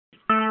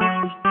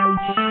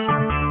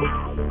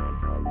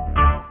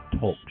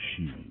Talk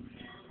shoes.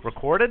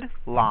 Recorded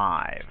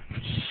live.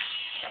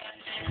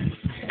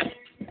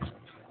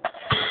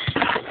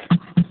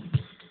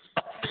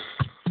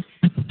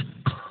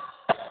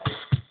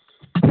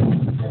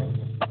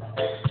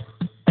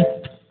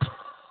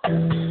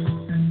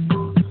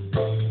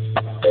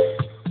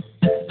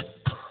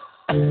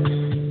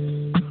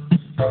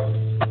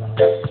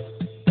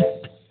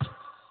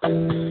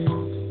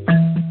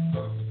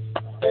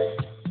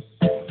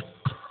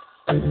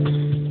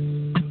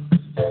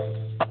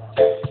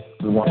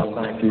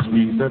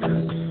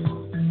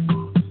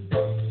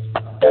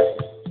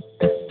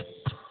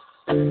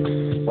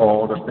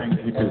 All the things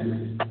you do.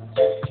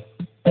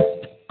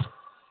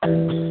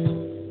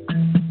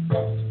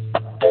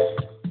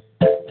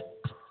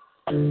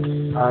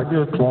 I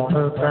just want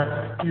to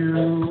thank you,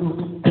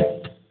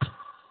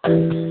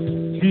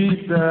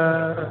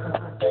 Jesus.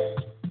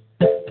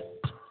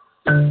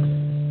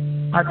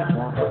 I just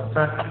want to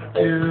thank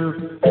you,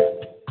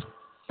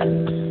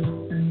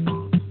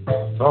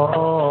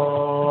 Lord.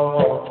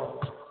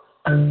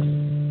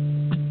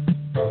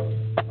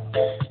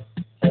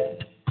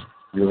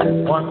 You're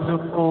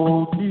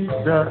wonderful,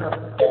 Jesus.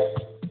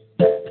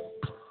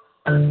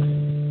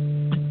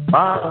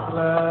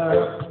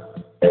 Marvelous.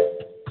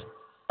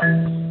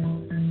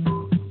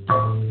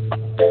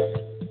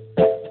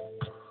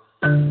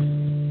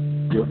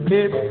 You're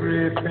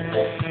everything,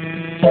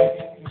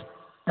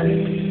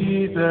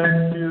 Jesus.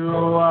 You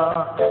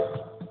are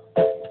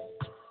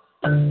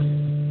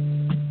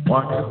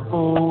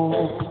wonderful.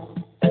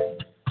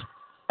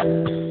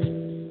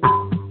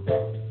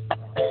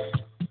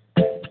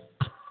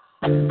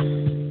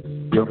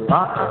 You're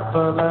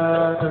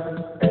marvelous.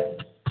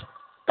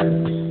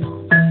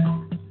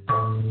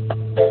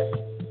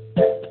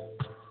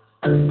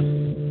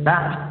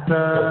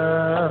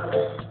 Master.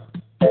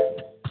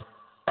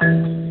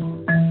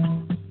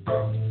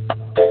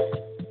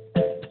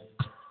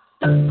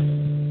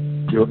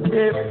 You're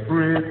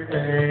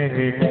everything,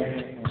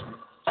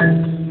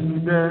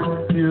 Jesus.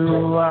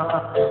 You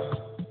are.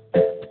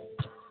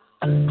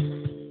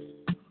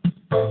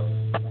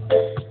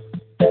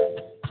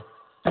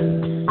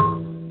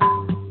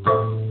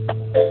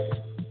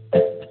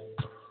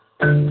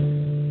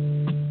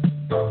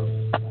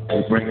 We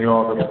bring you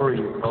all the praise,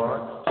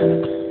 Lord.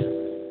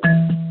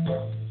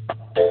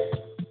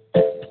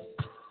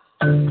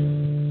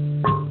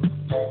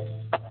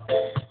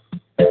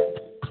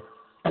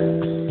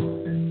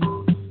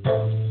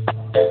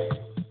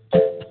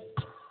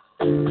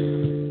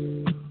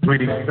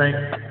 Greetings, saints,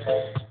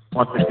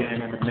 once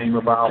again in the name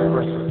of our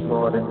precious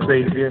Lord and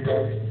Savior,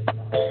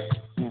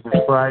 Jesus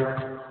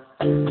Christ.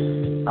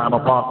 I'm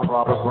Apostle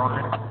Robert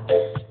Bryant,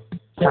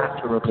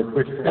 pastor of the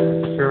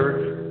Christian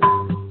Church,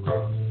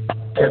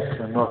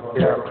 Kinston, North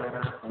Carolina,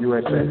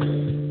 USA.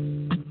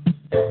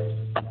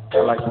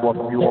 I'd like to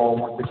welcome you all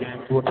once again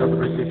to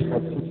another edition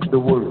of Teach the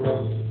Word,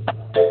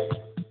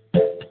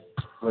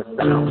 where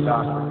sound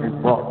doctrine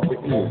is brought to the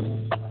ears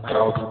and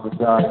houses of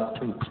God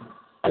speak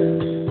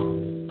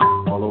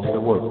all over the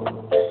world.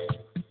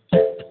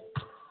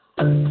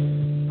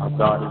 Our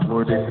God is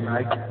worthy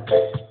tonight.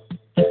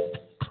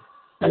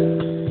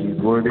 He's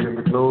worthy of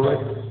the glory.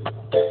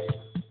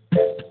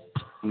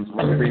 He's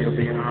worthy of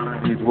the honor.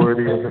 He's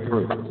worthy of the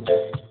praise.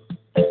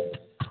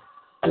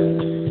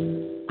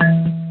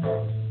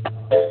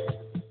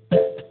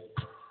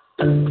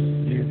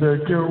 Jesus,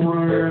 you're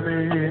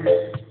worthy.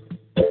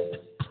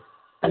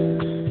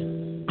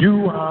 You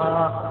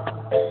are.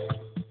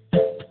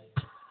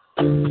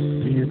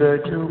 Jesus,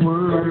 you're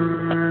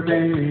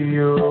worthy.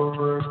 You're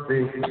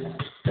worthy.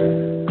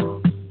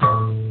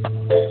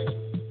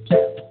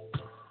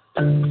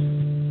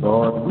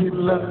 Lord, we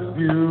love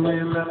you, we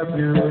love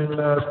you, we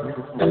love you.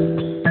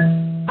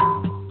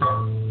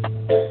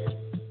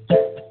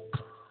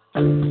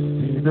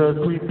 Jesus,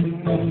 we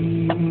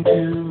need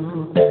you.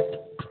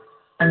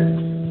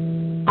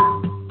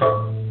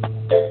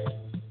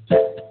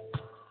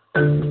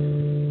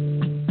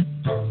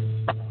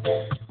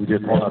 We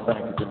just want to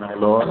thank you tonight,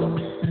 Lord,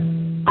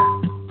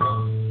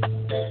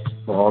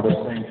 for all the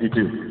things you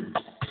do.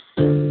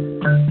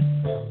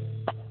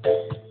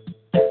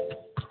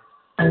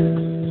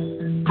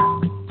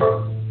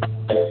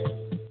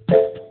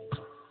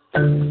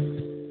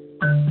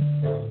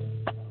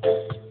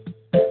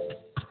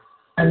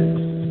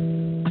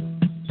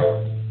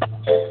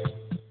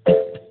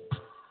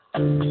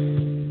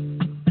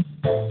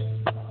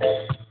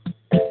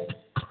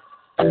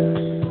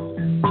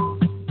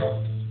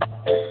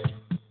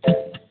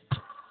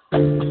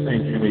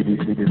 Thank you, ladies.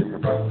 We did it.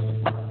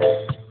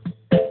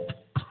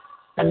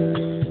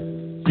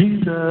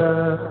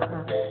 Jesus,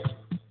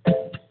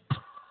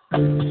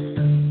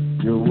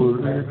 you're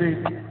worthy.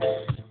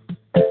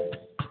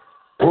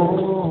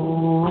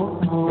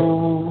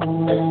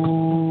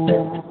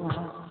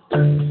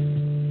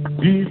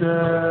 Jesus,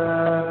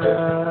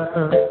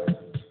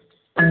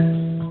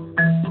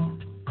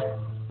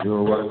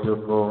 you're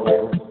wonderful.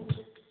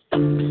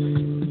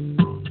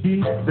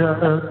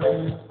 Jesus,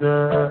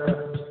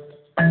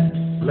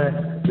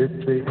 blessed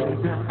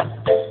Savior.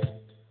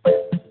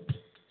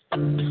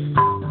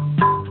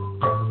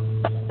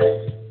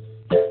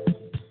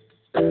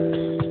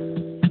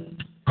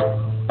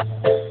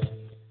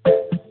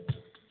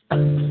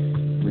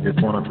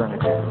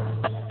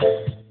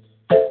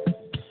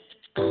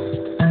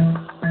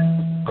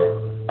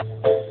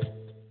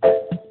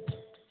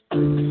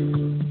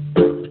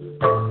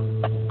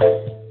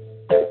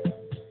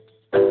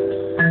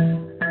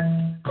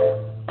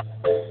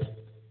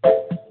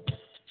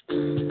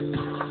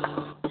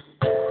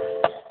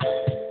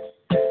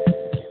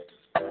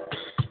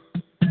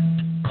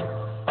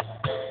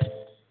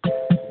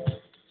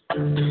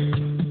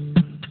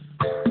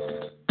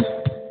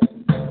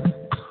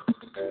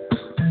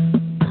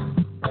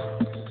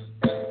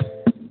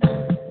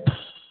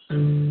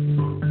 Amen,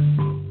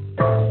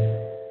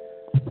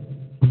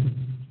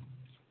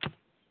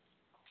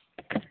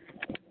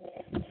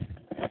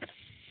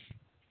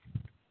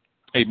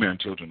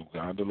 children of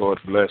God. The Lord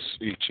bless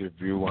each of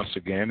you once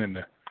again in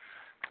the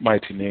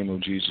mighty name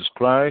of Jesus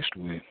Christ.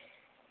 We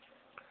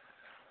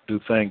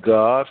do thank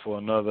God for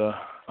another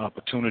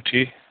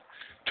opportunity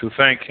to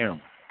thank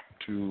Him,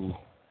 to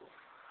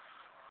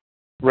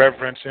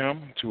reverence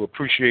Him, to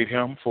appreciate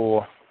Him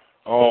for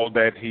all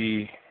that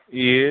He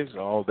is,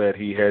 all that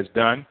He has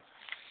done,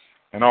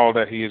 and all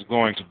that He is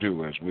going to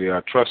do, as we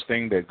are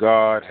trusting that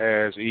God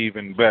has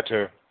even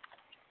better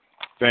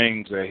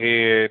things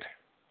ahead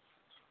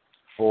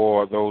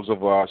for those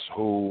of us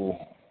who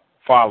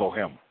follow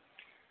Him.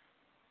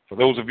 For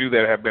those of you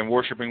that have been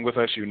worshiping with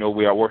us, you know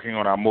we are working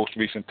on our most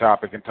recent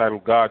topic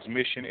entitled God's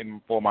Mission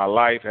for My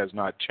Life Has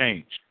Not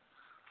Changed.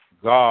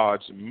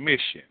 God's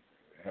mission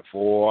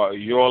for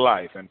your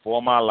life and for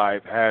my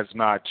life has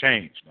not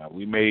changed. Now,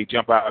 we may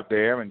jump out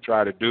there and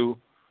try to do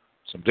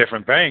some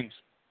different things,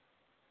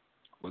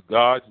 but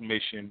God's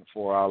mission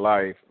for our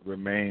life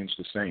remains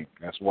the same.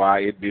 That's why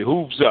it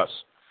behooves us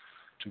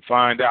to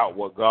find out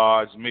what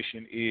God's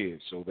mission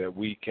is so that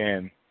we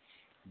can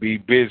be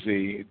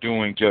busy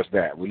doing just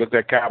that. We looked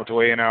at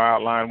capital A in our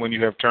outline, when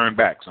you have turned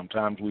back.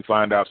 Sometimes we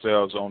find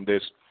ourselves on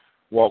this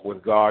walk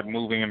with God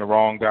moving in the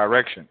wrong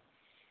direction,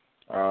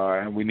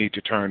 and we need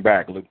to turn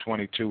back. Luke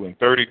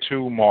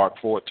 22:32, Mark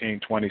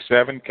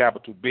 14:27,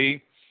 capital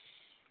B.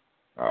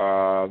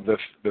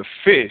 The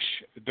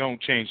fish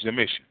don't change the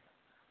mission.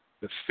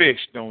 The fish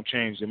don't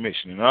change the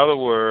mission. In other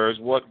words,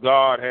 what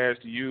God has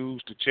to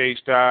use to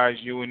chastise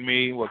you and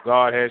me, what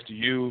God has to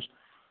use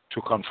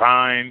to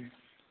confine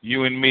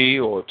you and me,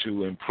 or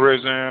to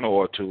imprison,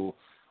 or to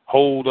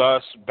hold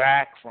us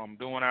back from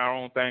doing our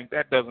own thing,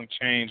 that doesn't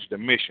change the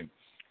mission.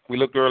 We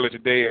looked earlier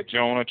today at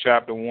Jonah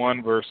chapter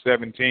 1, verse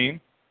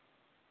 17.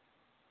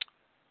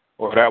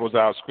 Well, that was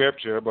our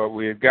scripture, but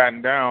we had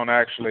gotten down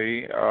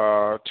actually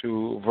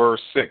to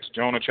verse 6.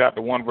 Jonah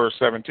chapter 1, verse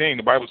 17,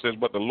 the Bible says,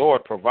 "But the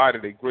Lord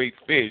provided a great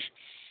fish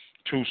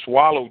to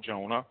swallow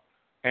Jonah,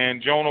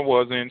 and Jonah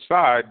was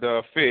inside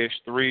the fish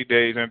 3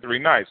 days and 3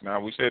 nights." Now,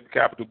 we said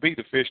capital B,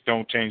 the fish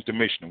don't change the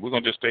mission. We're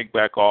going to just take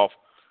back off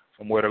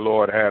from where the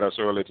Lord had us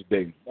earlier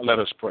today. Let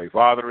us pray.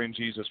 Father, in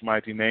Jesus'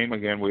 mighty name,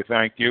 again, we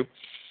thank you.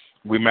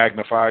 We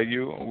magnify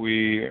you.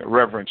 We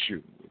reverence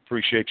you. We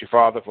appreciate you,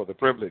 Father, for the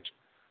privilege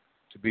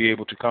to be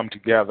able to come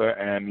together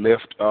and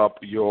lift up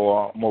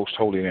your most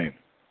holy name.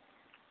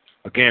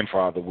 Again,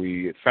 Father,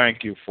 we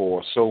thank you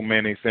for so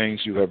many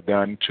things you have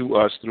done to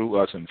us, through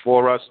us, and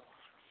for us.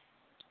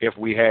 If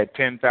we had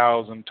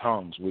 10,000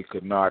 tongues, we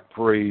could not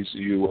praise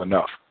you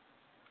enough.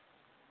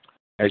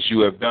 As you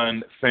have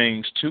done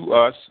things to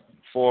us,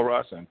 for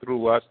us, and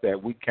through us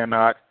that we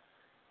cannot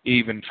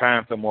even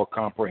fathom or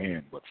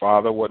comprehend. But,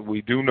 Father, what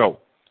we do know,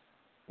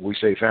 we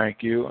say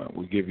thank you, and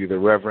we give you the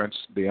reverence,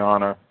 the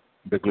honor,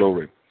 the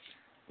glory.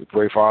 We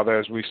pray, Father,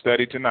 as we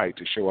study tonight,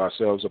 to show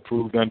ourselves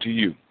approved unto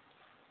you,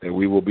 that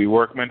we will be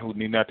workmen who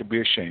need not to be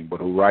ashamed, but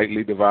who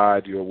rightly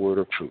divide your word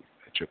of truth,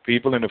 that your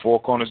people in the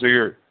four corners of the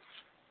earth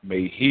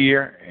may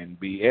hear and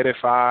be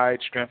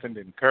edified, strengthened,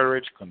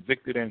 encouraged,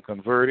 convicted, and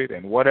converted,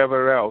 and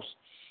whatever else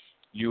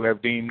you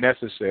have deemed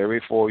necessary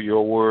for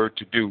your word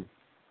to do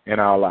in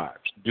our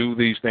lives. Do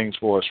these things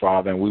for us,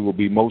 Father, and we will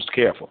be most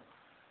careful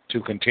to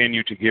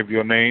continue to give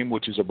your name,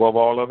 which is above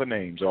all other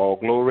names, all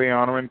glory,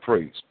 honor, and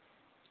praise.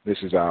 This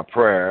is our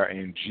prayer.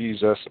 In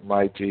Jesus'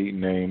 mighty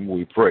name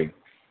we pray.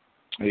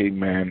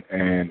 Amen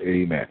and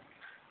amen.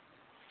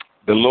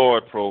 The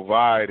Lord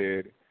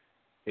provided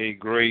a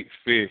great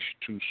fish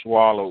to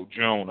swallow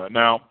Jonah.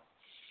 Now,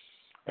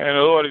 and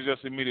the Lord is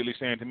just immediately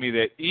saying to me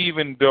that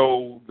even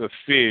though the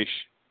fish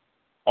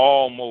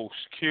almost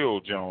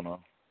killed Jonah,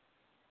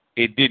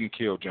 it didn't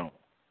kill Jonah.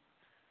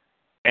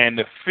 And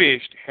the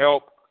fish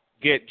helped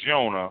get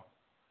Jonah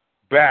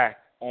back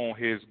on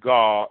his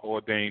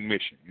God-ordained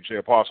mission. You say,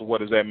 Apostle,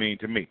 what does that mean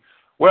to me?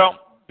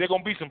 Well, there are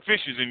going to be some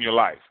fishes in your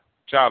life,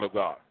 child of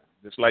God,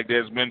 just like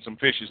there's been some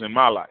fishes in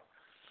my life.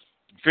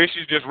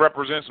 Fishes just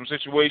represent some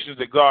situations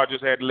that God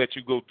just had to let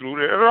you go through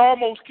that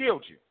almost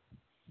killed you,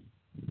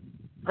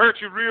 hurt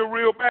you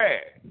real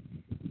bad,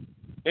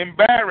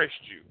 embarrassed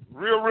you,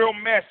 real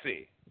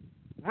messy,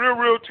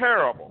 real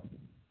terrible.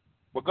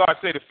 But God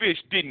said the fish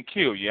didn't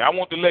kill you. I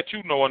want to let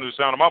you know under the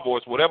sound of my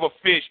voice, whatever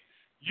fish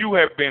you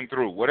have been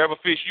through, whatever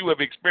fish you have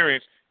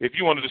experienced, if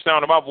you under the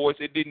sound of my voice,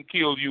 it didn't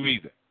kill you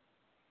either.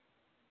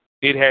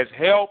 It has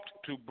helped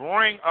to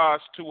bring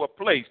us to a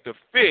place. The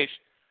fish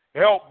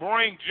helped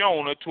bring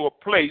Jonah to a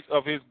place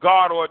of his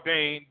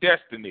God-ordained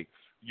destiny.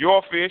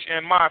 Your fish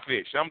and my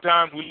fish.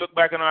 Sometimes we look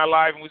back in our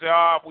life and we say,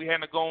 if we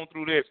hadn't gone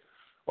through this,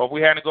 or if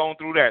we hadn't gone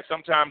through that.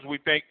 Sometimes we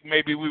think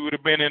maybe we would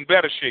have been in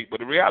better shape, but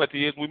the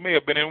reality is we may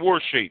have been in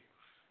worse shape.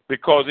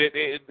 Because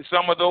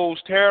some of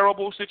those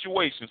terrible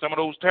situations, some of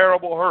those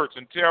terrible hurts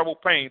and terrible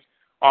pains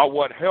are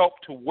what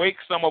helped to wake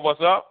some of us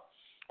up,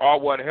 are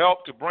what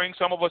helped to bring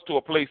some of us to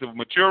a place of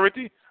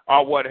maturity,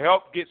 are what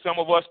helped get some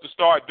of us to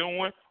start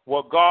doing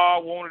what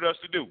God wanted us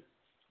to do.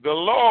 The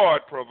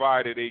Lord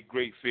provided a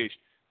great fish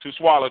to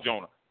swallow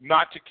Jonah,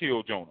 not to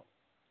kill Jonah.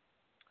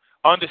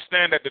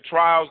 Understand that the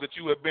trials that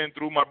you have been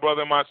through, my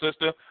brother and my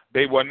sister,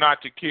 they were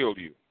not to kill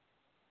you.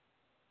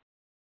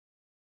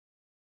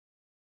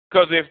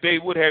 Because if they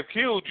would have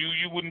killed you,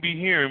 you wouldn't be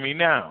hearing me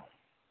now.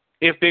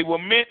 If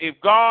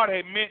God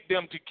had meant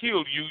them to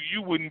kill you,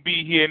 you wouldn't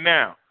be here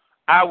now.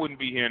 I wouldn't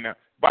be here now.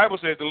 The Bible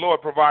says the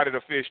Lord provided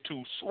a fish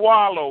to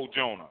swallow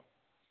Jonah.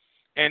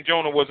 And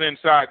Jonah was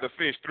inside the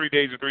fish 3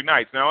 days and 3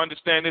 nights. Now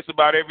understand this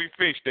about every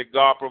fish that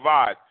God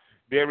provides.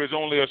 There is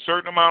only a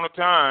certain amount of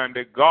time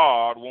that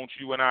God wants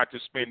you and I to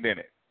spend in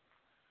it.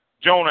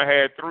 Jonah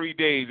had 3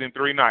 days and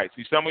 3 nights.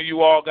 See, some of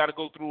you all got to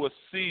go through a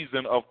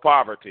season of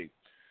poverty.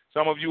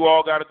 Some of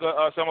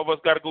us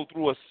got to go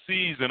through a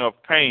season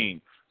of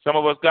pain. Some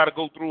of us got to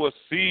go through a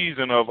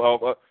season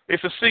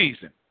it's a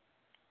season.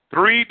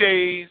 3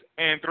 days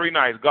and 3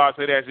 nights. God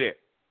said that's it.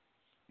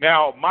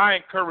 Now, my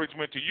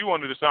encouragement to you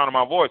under the sound of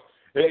my voice,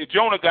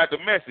 Jonah got the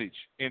message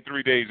in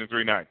 3 days and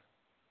 3 nights.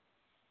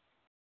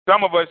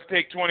 Some of us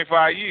take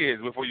 25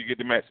 years before you get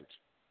the message.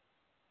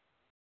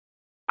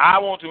 I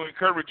want to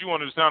encourage you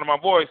under the sound of my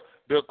voice,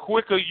 the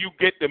quicker you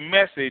get the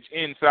message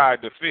inside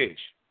the fish,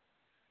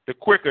 the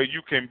quicker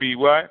you can be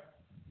what?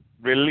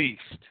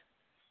 Released.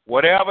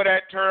 Whatever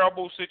that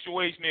terrible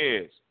situation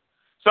is.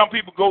 Some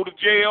people go to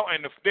jail,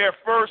 and their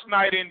first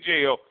night in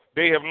jail,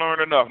 they have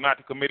learned enough not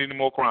to commit any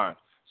more crimes.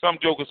 Some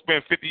jokers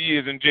spend 50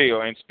 years in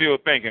jail and still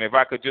thinking, if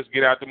I could just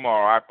get out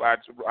tomorrow,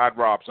 I'd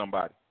rob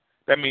somebody.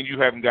 That means you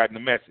haven't gotten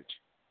the message.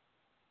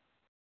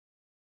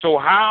 So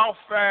how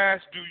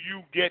fast do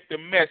you get the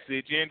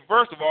message? And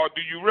first of all,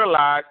 do you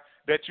realize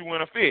that you're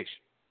in a fish?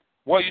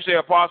 What you say,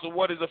 Apostle,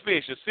 what is a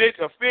fish? A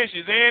fish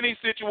is any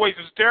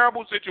situation, it's a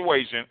terrible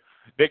situation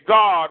that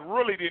God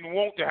really didn't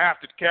want to have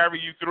to carry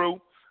you through.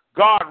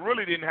 God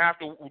really didn't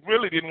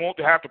want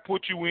to have to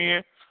put you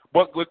in.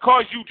 But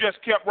because you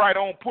just kept right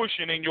on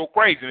pushing in your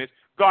craziness,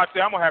 God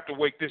said, I'm going to have to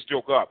wake this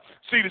joke up.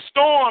 See, the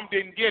storm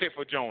didn't get it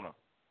for Jonah.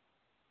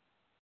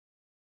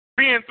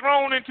 Being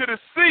thrown into the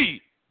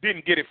sea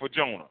didn't get it for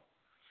Jonah.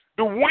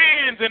 The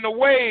winds and the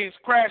waves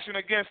crashing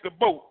against the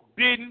boat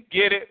didn't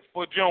get it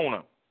for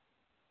Jonah.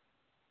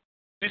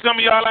 See, some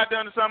of y'all out there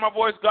understand my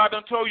voice, God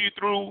done told you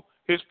through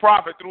his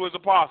prophet, through his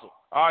apostle.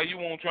 You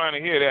won't trying to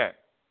hear that.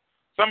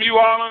 Some of you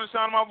all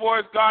understand my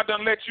voice, God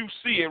done let you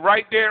see it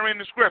right there in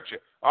the scripture.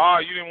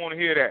 You didn't want to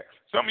hear that.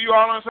 Some of you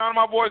all understand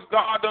my voice,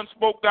 God done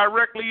spoke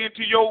directly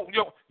into you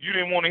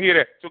didn't want to hear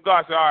that. So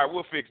God said, all right,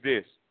 we'll fix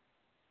this.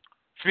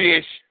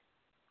 Fish,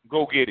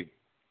 go get him.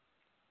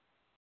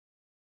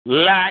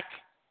 Lack,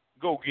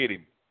 go get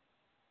him.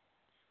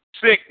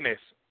 Sickness,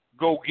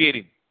 go get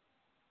him.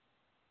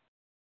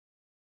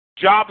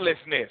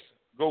 Joblessness,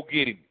 go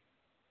get him.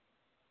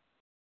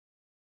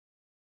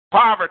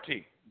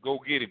 Poverty, go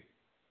get him.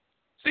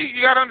 See,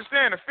 you got to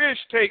understand, the fish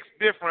takes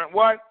different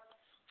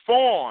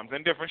forms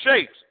and different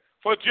shapes.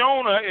 For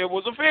Jonah, it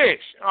was a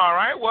fish. All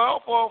right,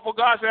 well, for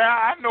God said,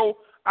 I know,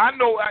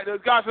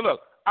 God said,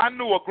 look, I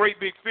knew a great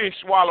big fish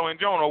swallowing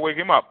Jonah wake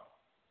him up.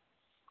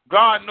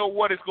 God know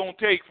what it's going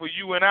to take for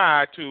you and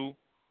I to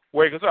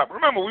wake us up.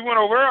 Remember, we went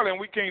over earlier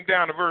and we came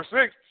down to verse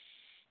 6.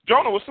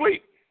 Jonah was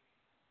asleep.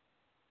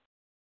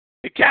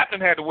 The captain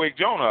had to wake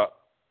Jonah up.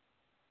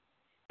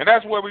 And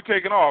that's where we're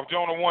taking off,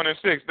 Jonah 1 and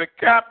 6. The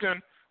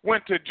captain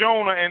went to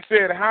Jonah and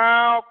said,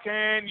 how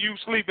can you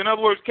sleep? In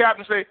other words,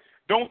 captain said,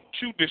 don't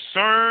you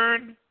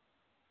discern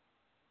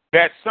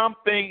that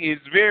something is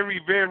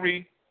very,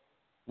 very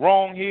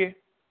wrong here?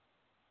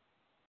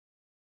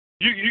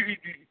 You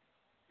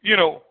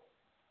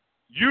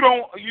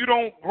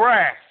don't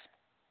grasp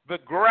the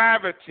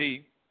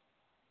gravity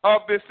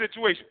of this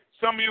situation.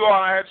 Some of you all,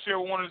 I had to share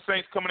with one of the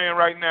saints coming in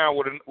right now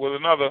with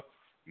another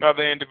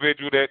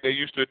individual that they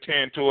used to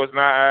attend to us,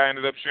 and I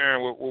ended up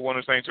sharing with one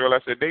of the saints earlier.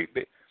 I said,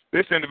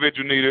 this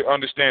individual needed to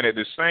understand that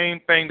the same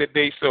thing that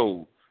they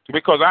sowed,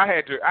 because I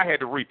had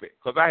to reap it,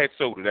 because I had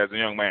sowed it as a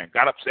young man,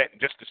 got upset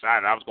and just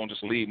decided I was going to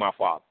just leave my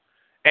father,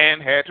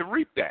 and had to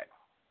reap that.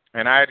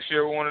 And I had to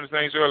share with one of the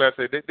saints earlier. I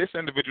said, this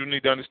individual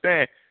need to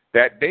understand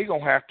that they're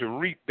going to have to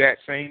reap that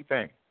same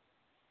thing.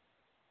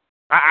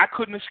 I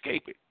couldn't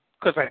escape it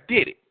because I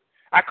did it.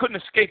 I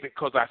couldn't escape it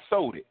because I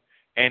sowed it.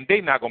 And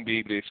they're not going to be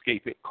able to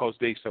escape it because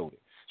they sowed it.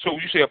 So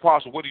you say,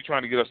 Apostle, what are you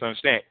trying to get us to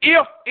understand?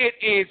 If it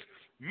is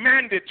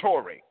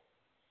mandatory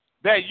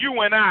that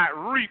you and I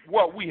reap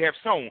what we have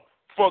sown,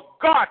 for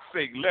God's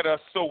sake, let us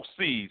sow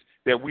seeds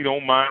that we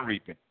don't mind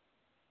reaping.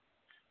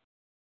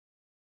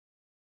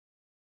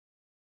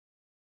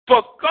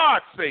 For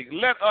God's sake,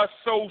 let us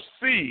sow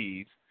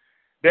seeds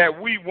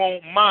that we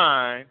won't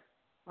mind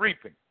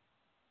reaping.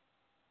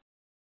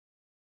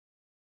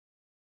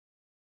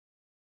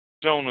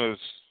 Jonah's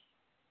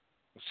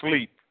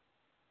asleep,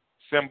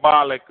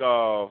 symbolic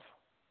of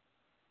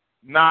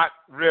not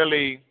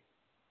really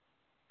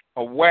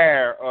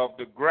aware of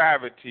the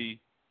gravity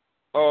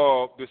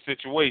of the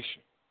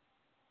situation.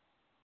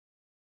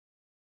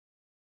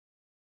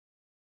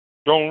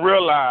 Don't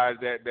realize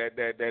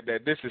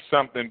that this is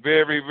something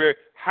very, very.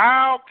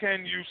 How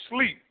can you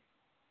sleep?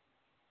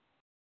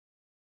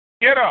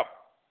 Get up,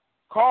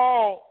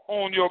 call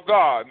on your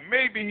God.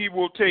 Maybe he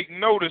will take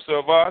notice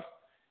of us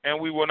and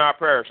we will not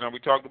perish. Now, we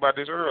talked about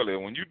this earlier.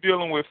 When you're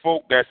dealing with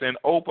folk that's in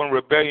open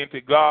rebellion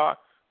to God,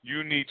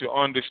 you need to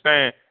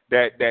understand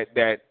that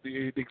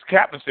the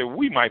captain said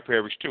we might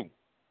perish too.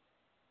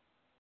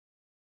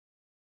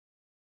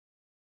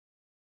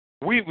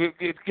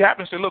 The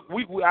captain said, look,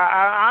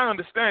 I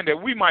understand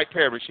that we might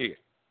perish here,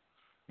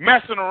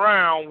 messing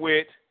around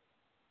with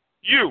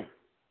you,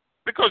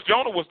 because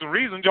Jonah was the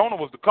reason, Jonah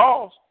was the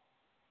cause.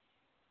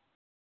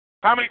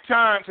 How many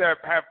times have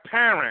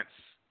parents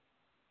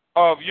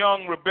of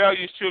young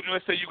rebellious children,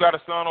 let's say you got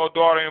a son or a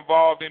daughter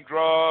involved in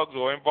drugs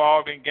or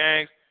involved in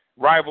gangs,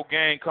 rival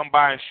gang, come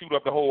by and shoot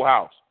up the whole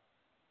house?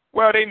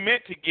 Well, they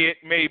meant to get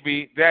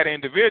maybe that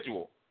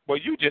individual,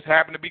 but you just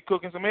happen to be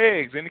cooking some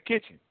eggs in the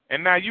kitchen,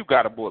 and now you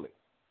got a bullet.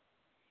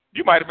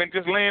 You might have been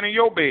just laying in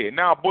your bed.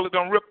 Now a bullet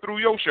done ripped through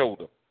your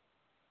shoulder.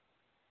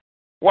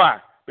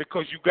 Why?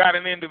 Because you got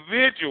an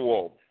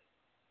individual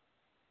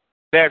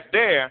that's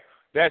there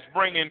that's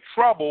bringing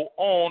trouble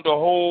on the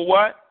whole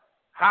what?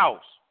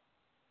 House.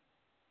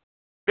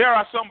 There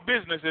are some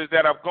businesses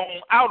that have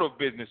gone out of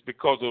business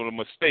because of the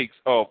mistakes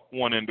of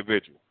one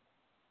individual.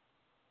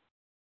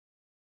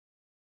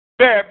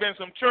 There have been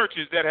some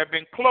churches that have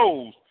been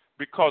closed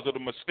because of the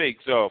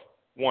mistakes of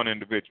one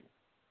individual.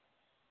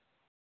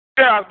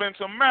 There have been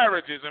some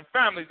marriages and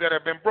families that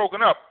have been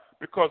broken up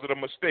because of the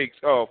mistakes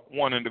of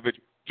one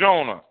individual.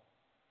 Jonah,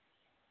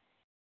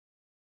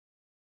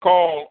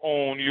 call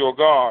on your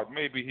God.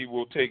 Maybe he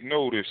will take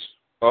notice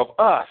of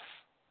us.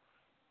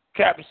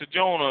 Captain said,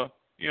 Jonah,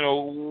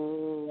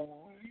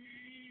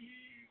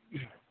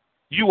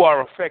 you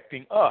are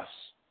affecting us.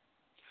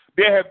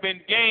 There have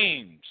been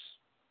games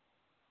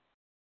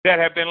that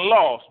have been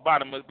lost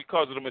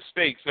because of the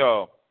mistakes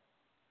of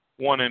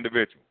one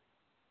individual.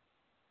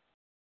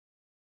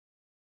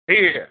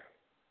 Here,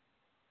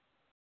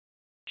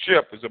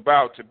 the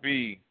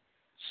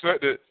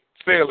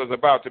sail is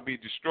about to be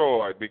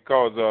destroyed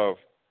because of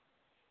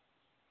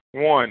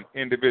one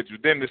individual.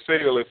 Then the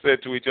sailors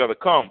said to each other,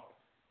 come,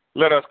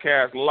 let us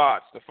cast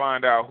lots to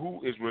find out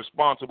who is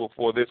responsible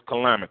for this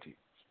calamity.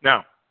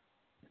 Now,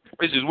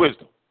 this is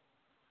wisdom.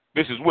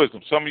 This is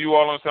wisdom. Some of you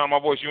all understand my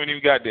voice. You ain't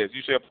even got this.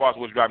 You say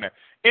Apostle was driving that.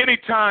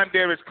 Anytime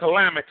there is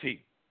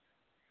calamity,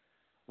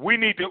 we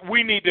need to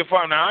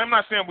find. Now, I'm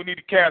not saying we need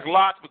to cast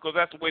lots because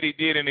that's the way they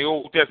did in the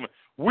Old Testament.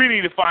 We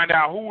need to find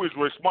out who is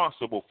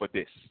responsible for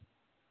this.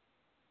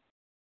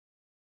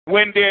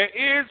 When there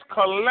is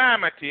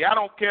calamity, I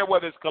don't care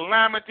whether it's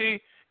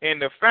calamity in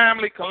the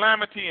family,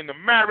 calamity in the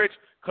marriage,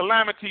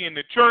 calamity in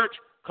the church,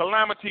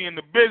 calamity in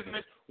the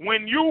business.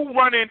 When you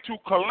run into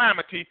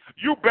calamity,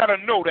 you better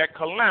know that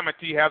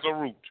calamity has a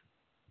root.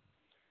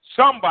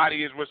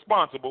 Somebody is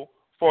responsible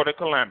for the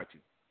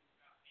calamity.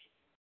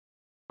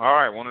 All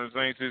right, one of the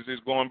things is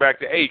going back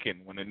to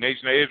Achan. When the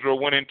nation of Israel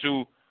went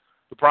into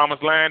the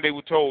promised land, they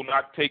were told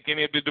not to take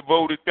any of the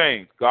devoted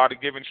things. God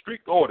had given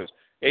strict orders.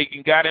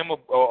 Achan got him a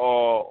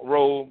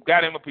robe,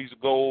 got him a piece of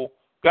gold,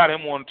 got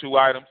him 1 or 2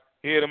 items,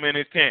 hid him in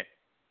his tent.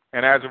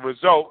 And as a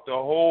result, the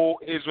whole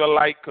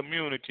Israelite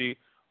community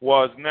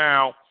was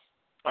now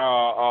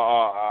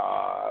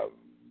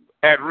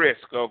at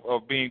risk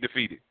of being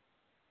defeated.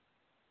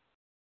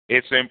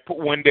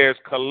 When there's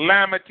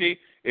calamity,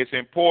 it's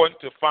important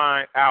to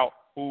find out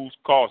who's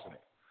causing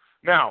it.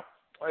 Now,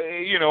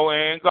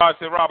 and God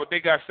said, Robert, they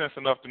got sense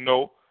enough to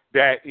know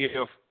that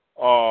if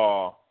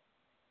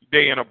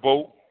they in a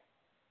boat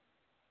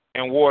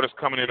and water's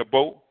coming in a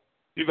boat,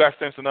 you got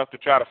sense enough to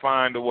try to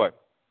find the what?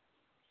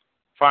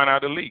 Find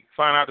out the leak,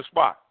 find out the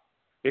spot.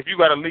 If you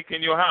got a leak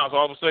in your house,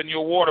 all of a sudden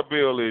your water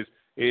bill is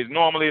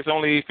normally it's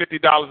only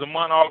 $50 a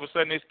month, all of a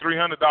sudden it's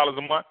 $300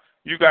 a month.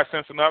 You got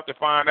sense enough to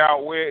find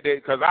out where,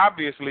 because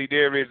obviously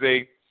there is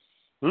a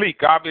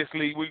leak.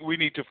 Obviously we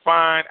need to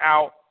find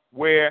out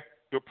where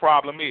the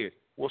problem is.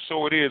 Well,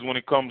 so it is when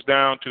it comes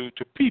down to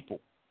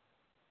people.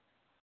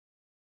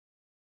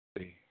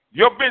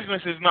 Your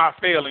business is not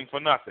failing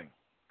for nothing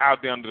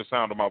out there under the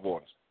sound of my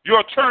voice.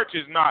 Your church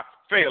is not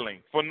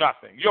failing for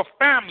nothing. Your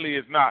family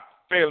is not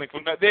failing for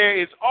nothing. There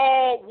is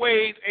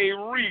always a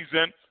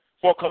reason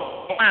for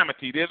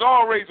calamity. There's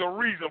always a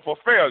reason for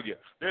failure.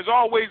 There's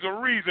always a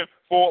reason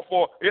for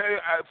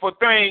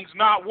things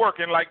not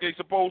working like they're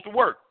supposed to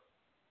work.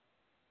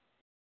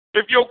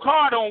 If your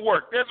car don't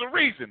work, there's a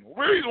reason.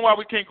 The reason why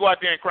we can't go out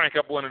there and crank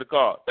up one of the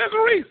cars. There's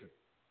a reason.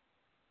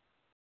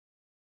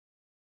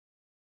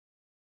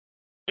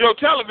 Your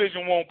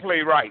television won't play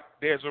right.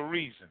 There's a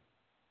reason.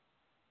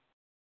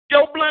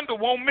 Your blender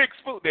won't mix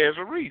food. There's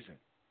a reason.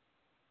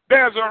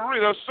 There's a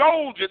reason. The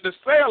soldier, the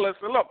sailor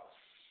said, look,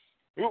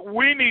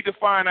 we need to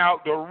find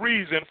out the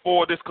reason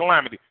for this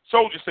calamity.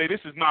 Soldiers say this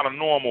is not a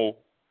normal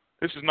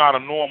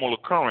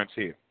occurrence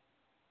here.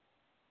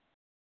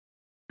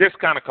 This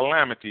kind of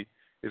calamity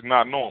is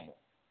not normal.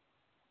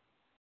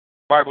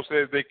 The Bible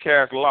says they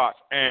cast lots,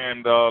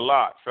 and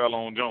lot fell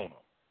on Jonah.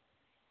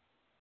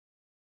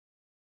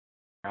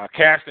 Now,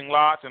 casting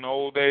lots in the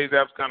old days,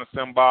 that was kind of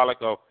symbolic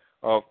of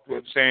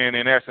saying,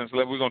 in essence,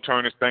 we're going to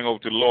turn this thing over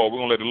to the Lord. We're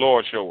going to let the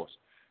Lord show us.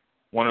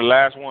 One of the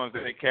last ones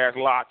that they cast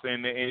lots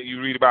in.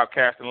 You read about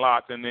casting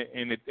lots in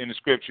the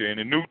scripture. In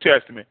the New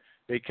Testament,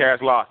 they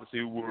cast lots to see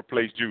who would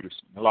replace Judas.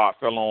 The lot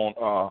fell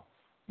on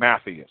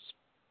Matthias.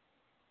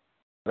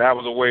 That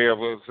was a way of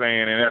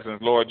saying, in essence,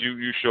 Lord,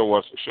 you show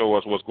us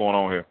what's going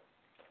on here.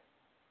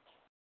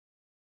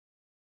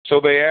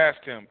 So they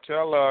asked him,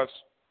 tell us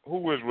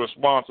who is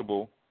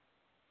responsible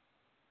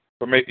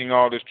for making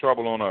all this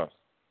trouble on us.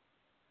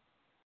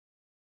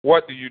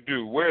 What do you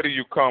do? Where do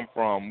you come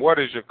from? What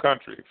is your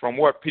country? From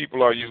what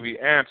people are you? He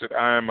answered,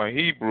 I am a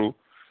Hebrew,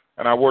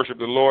 and I worship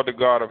the Lord, the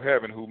God of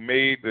heaven, who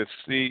made the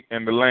sea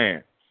and the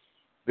land.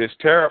 This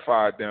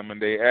terrified them,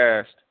 and they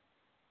asked,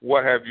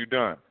 what have you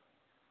done?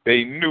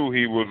 They knew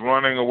he was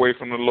running away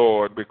from the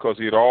Lord because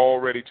he had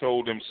already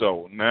told them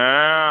so.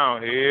 Now,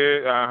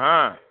 here,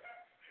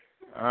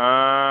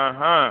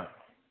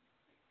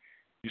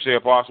 You say,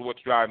 Apostle,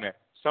 what's driving that?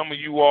 Some of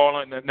you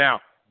all,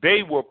 now,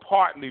 they were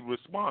partly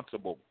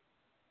responsible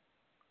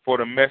for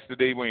the mess that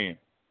they were in.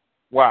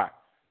 Why?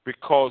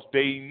 Because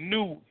they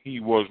knew he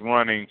was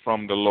running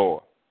from the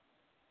Lord.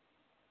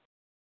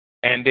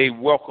 And they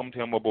welcomed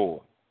him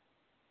aboard.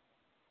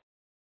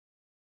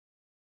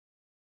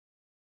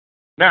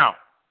 Now,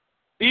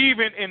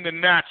 even in the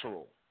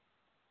natural,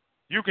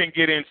 you can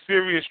get in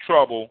serious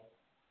trouble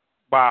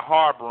by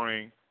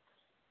harboring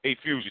a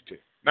fugitive.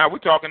 Now, we're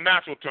talking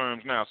natural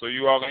terms now. So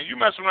you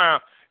mess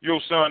around,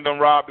 your son done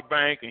robbed the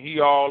bank and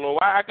he all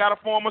over. I got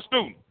a former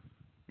student.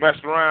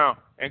 Messed around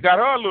and got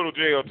her a little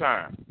jail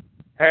time.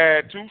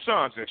 Had 2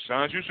 sons. Their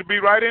sons used to be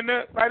right in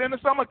the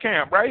summer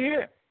camp, right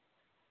here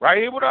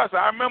with us.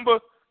 I remember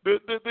the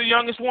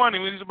youngest one. He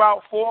was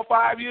about 4 or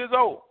 5 years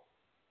old.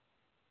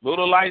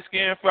 Little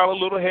light-skinned fella,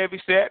 little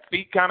heavy-set,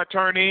 feet kind of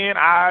turned in,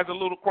 eyes a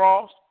little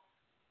crossed.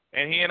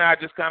 And he and I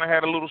just kind of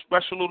had a little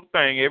special little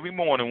thing every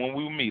morning when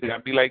we would meet.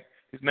 I'd be like,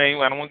 his name,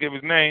 I don't want to give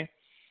his name,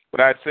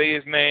 but I'd say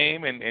his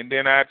name, and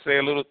then I'd say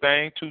a little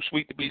thing, too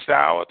sweet to be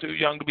sour, too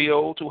young to be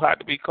old, too hot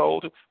to be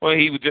cold. Well,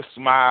 he would just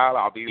smile.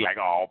 I'll be like,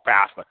 oh,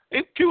 pastor.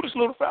 He's the cutest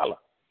little fella.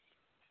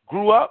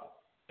 Grew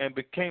up and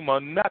became a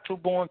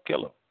natural-born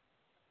killer.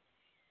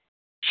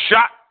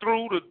 Shot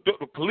through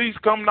the police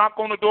come knock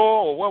on the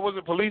door, or what was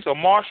it, police or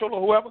marshal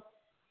or whoever.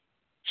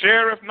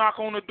 Sheriff knock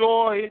on the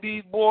door, hit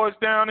these boys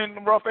down in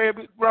the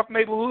rough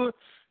neighborhood,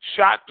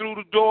 shot through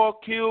the door,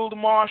 killed the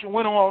marshal,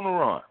 went on the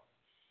run.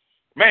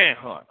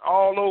 Manhunt,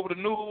 all over the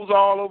news,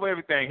 all over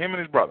everything, him and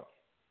his brother.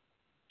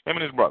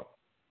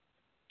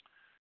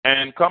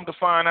 And come to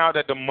find out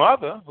that the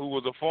mother, who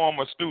was a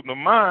former student of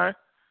mine,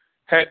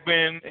 had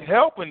been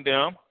helping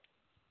them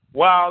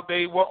while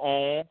they were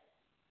on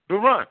the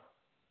run.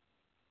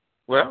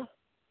 Well,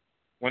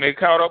 when they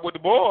caught up with the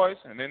boys,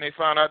 and then they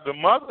found out the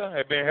mother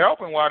had been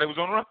helping while they was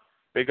on the run,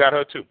 they got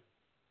her too.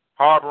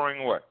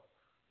 Harboring what?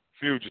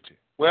 Fugitive.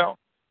 Well,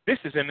 this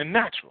is in the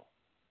natural.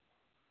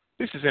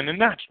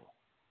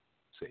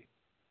 See?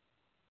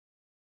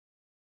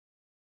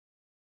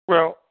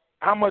 Well,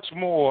 how much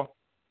more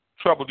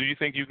trouble do you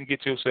think you can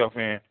get yourself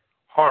in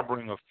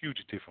harboring a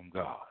fugitive from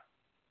God?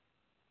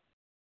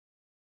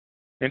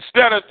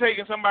 Instead of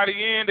taking somebody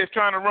in that's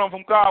trying to run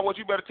from God, what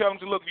you better tell them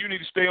to look, you need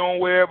to stay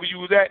on wherever you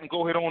was at and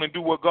go ahead on and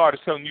do what God is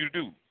telling you to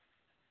do.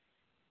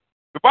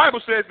 The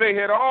Bible says they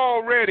had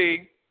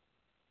already,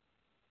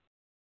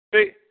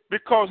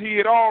 because he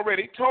had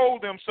already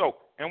told them so.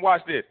 And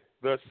watch this.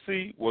 The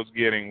sea was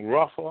getting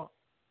rougher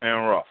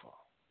and rougher.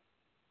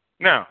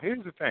 Now,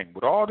 here's the thing.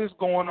 With all this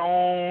going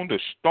on, the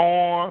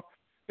storm,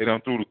 they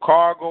done threw the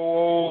cargo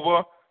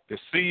over, the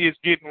sea is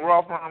getting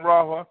rougher and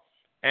rougher,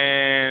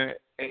 and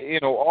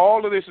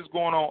all of this is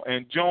going on,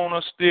 and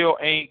Jonah still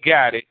ain't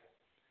got it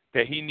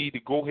that he need to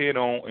go ahead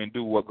on and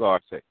do what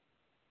God said.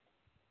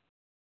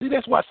 See,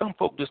 that's why some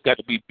folk just got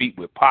to be beat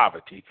with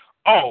poverty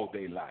all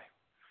day life.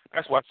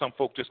 That's why some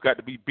folk just got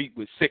to be beat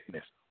with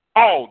sickness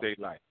all day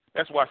life.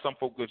 That's why some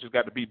folk just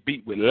got to be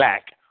beat with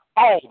lack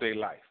all day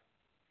life.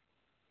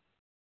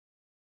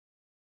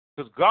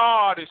 Because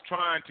God is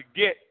trying to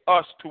get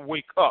us to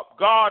wake up.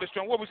 God is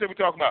trying, what we say we're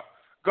talking about?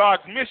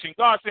 God's mission.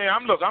 God saying,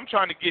 I'm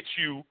trying to get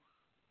you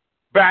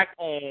back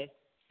on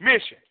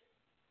mission.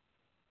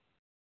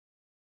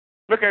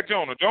 Look at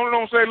Jonah. Jonah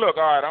don't say, look,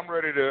 all right, I'm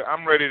ready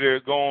to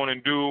go on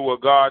and do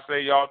what God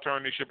say. Y'all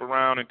turn this ship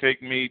around and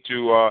take me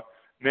to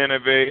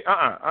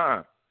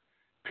Nineveh.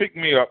 Pick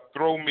me up,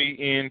 throw me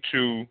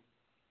into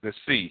the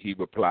sea, he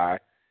replied,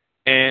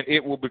 and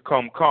it will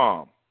become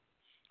calm.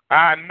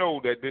 I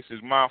know that this is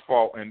my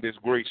fault and this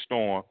great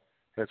storm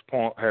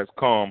has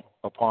come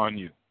upon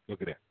you.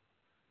 Look at that.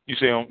 You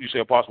say,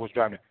 Apostle, what's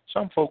driving it?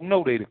 Some folk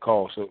know they the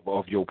cause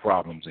of your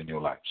problems in your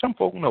life. Some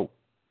folk know.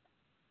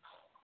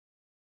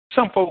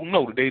 Some folk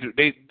know that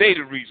they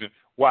the reason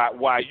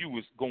why you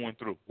was going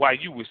through,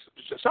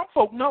 some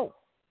folk know.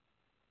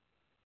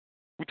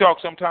 We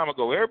talked some time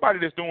ago. Everybody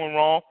that's doing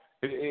wrong,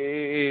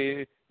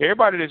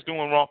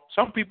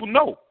 some people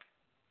know.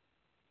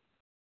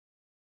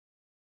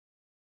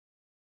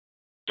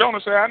 Jonah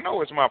said, I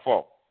know it's my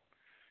fault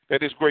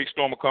that this great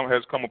storm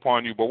has come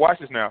upon you. But watch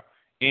this now.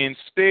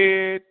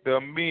 Instead, the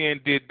men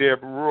did their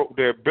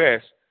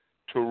best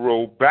to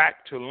row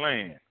back to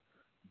land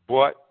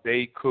but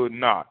they could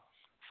not,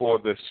 for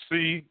the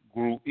sea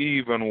grew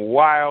even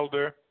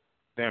wilder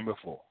than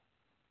before.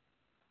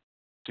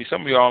 See,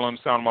 some of y'all on the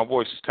sound of my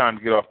voice, it's time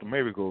to get off the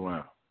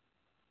merry-go-round.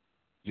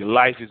 Your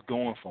life is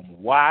going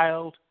from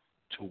wild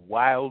to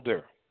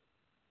wilder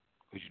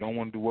because you don't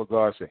want to do what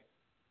God says.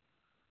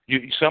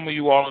 Some of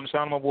you all on the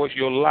sound of my voice,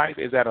 your life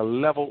is at a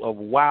level of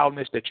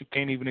wildness that you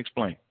can't even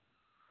explain.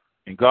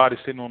 And God is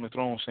sitting on the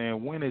throne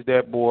saying, when is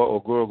that boy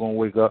or girl going to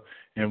wake up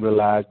and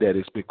realize that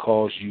it's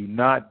because you're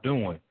not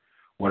doing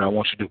what I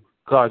want you to do?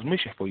 God's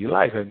mission for your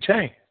life hasn't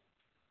changed.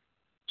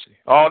 See,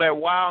 all that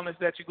wildness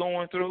that you're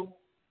going through,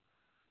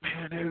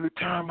 man, every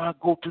time I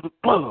go to the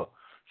club,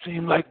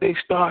 seems like they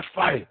start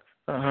fighting.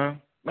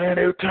 Man,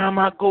 every time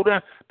I go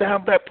down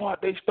that part,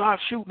 they start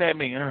shooting at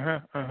me.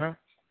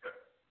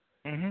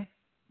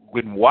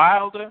 Getting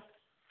wilder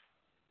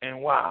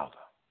and wilder.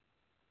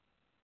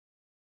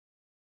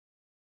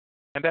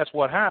 And that's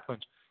what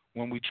happens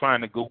when we're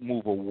trying to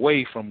move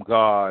away from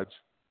God's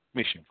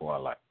mission for our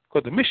life.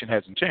 Because the mission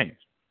hasn't changed.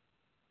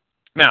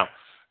 Now,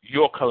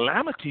 your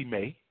calamity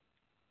may,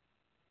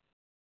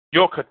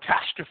 your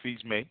catastrophes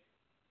may,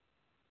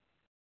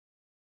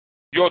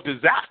 your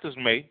disasters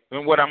may,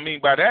 and what I mean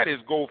by that is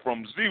go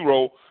from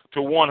 0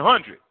 to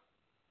 100.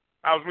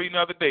 I was reading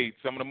the other day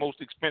some of the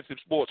most expensive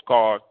sports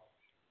cars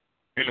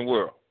in the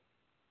world.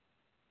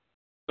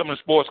 Some of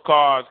the sports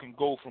cars can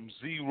go from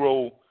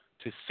 0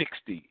 to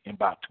 60 in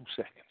about 2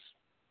 seconds.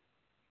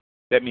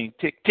 That means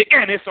tick, tick,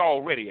 and it's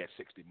already at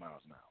 60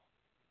 miles an hour.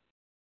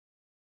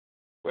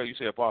 Well, you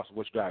say, Apostle,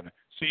 what's driving?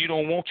 So you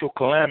don't want your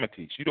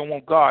calamities. You don't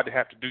want God to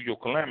have to do your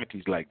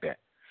calamities like that.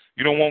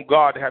 You don't want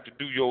God to have to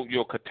do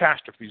your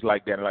catastrophes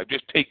like that. Like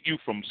just take you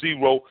from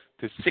 0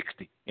 to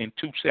 60 in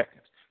 2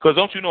 seconds. Because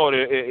don't you know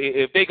that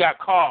if they got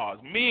cars,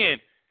 men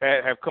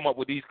have come up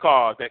with these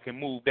cars that can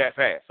move that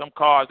fast. Some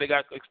cars, they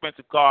got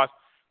expensive cars,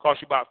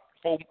 cost you about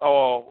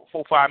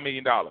 $4-5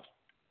 million.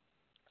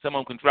 Some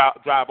of them can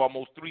drive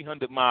almost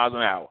 300 miles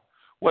an hour.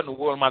 What in the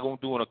world am I going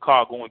to do in a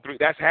car going 3?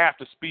 That's half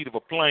the speed of a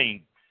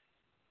plane.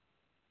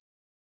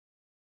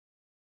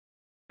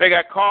 They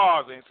got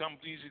cars and some of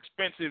these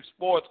expensive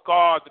sports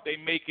cars that they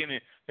make in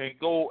and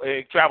go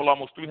and travel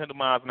almost 300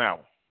 miles an hour.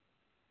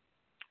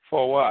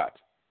 For what?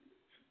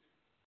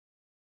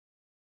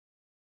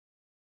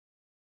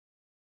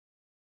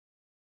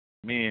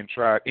 Men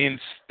tried.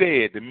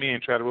 Instead, the men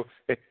tried to.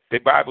 The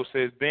Bible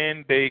says,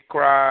 then they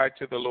cried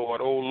to the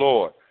Lord, "O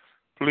Lord,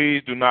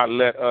 please do not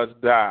let us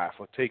die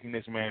for taking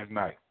this man's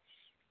knife.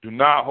 Do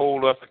not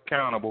hold us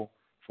accountable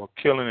for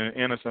killing an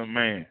innocent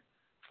man.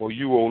 For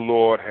you, O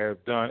Lord,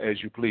 have done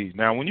as you please."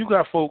 Now, when you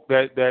got folk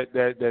that's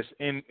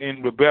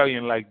in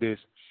rebellion like this,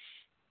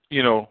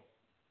 you know,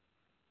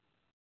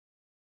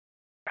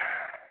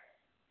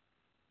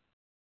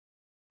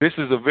 this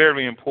is a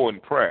very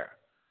important prayer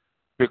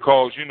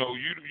because, you know,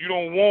 you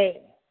don't want,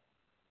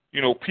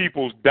 you know,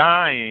 people's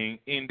dying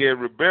in their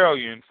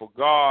rebellion for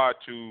God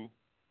to,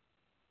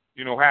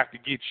 you know, have to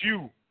get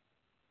you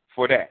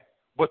for that.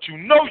 But you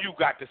know you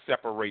got to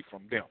separate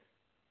from them.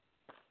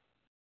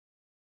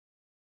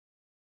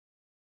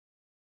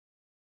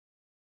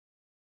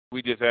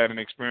 We just had an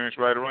experience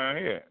right around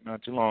here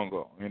not too long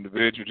ago. An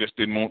individual just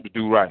didn't want to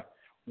do right.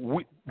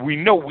 We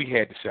know we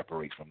had to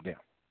separate from them.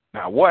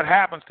 Now, what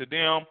happens to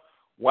them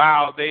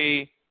while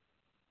they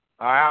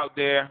are out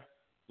there,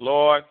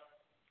 Lord,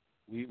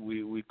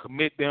 we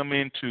commit them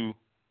into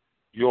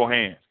your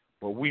hands.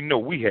 But we know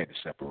we had to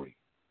separate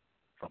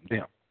from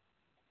them.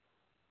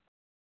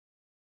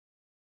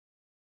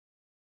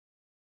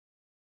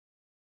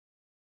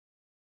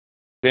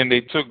 Then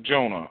they took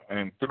Jonah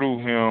and threw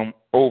him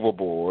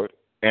overboard,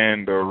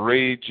 and the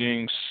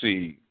raging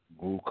sea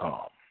grew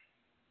calm.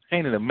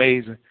 Ain't it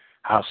amazing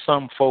how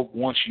some folk,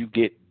 once you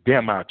get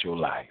them out your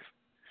life,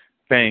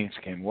 things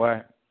can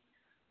what?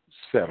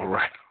 Settle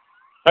right.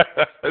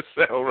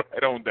 Settle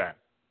right on down.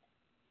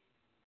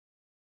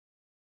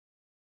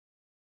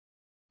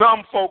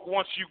 Some folk,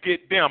 once you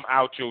get them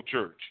out your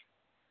church,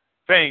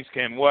 things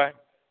can what?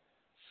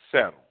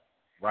 Settle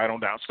right on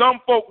down.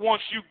 Some folk,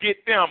 once you get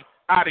them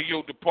out of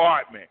your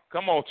department.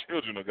 Come on,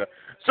 children of God.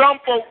 Some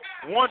folk,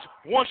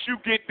 once you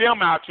get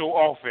them out your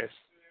office.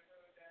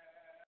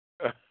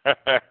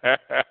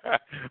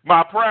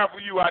 My prayer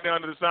for you out there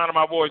under the sound of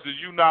my voice is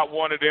you not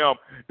one of them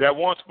that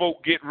once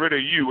folk get rid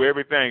of you,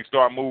 everything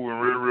start moving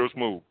real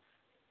smooth.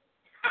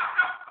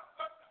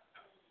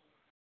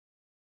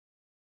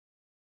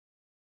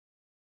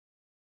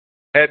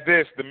 At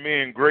this, the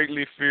men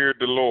greatly feared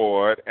the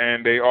Lord,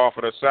 and they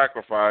offered a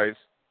sacrifice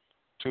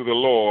to the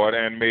Lord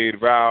and made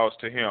vows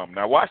to him.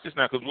 Now watch this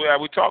now, because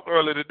we talked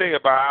earlier today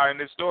about how in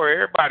this story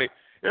everybody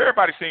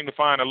seemed to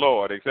find the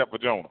Lord except for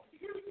Jonah,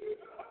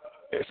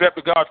 except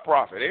for God's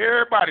prophet.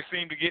 Everybody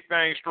seemed to get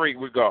things straight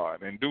with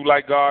God and do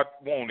like God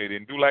wanted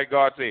and do like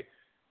God said,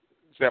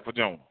 except for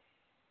Jonah.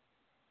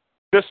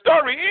 The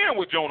story ends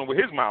with Jonah with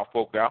his mouth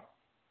poked out.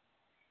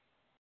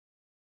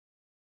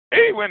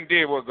 He went and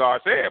did what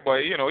God said, but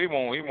you know he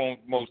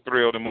won't most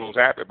thrilled and most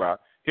happy about it.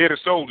 Here the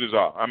soldiers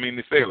are. I mean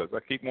the sailors. I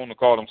keep wanting to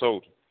call them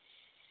soldiers.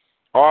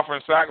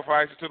 offering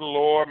sacrifices to the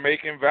Lord,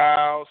 making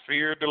vows,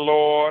 feared the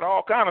Lord,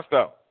 all kind of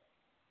stuff.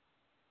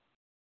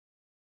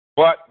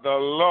 But the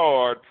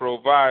Lord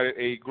provided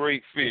a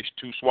great fish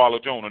to swallow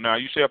Jonah. Now,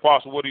 you say,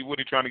 Apostle, what are you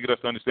trying to get us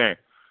to understand?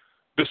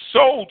 The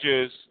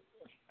soldiers,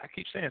 I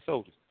keep saying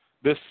soldiers,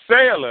 the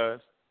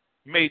sailors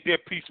made their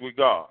peace with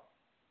God.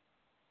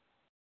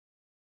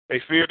 They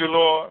feared the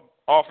Lord,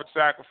 offered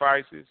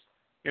sacrifices,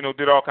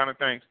 did all kind of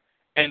things.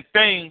 And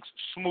things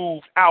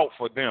smoothed out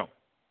for them.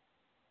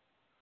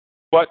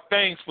 But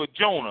things for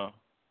Jonah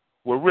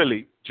were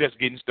really just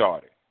getting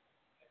started.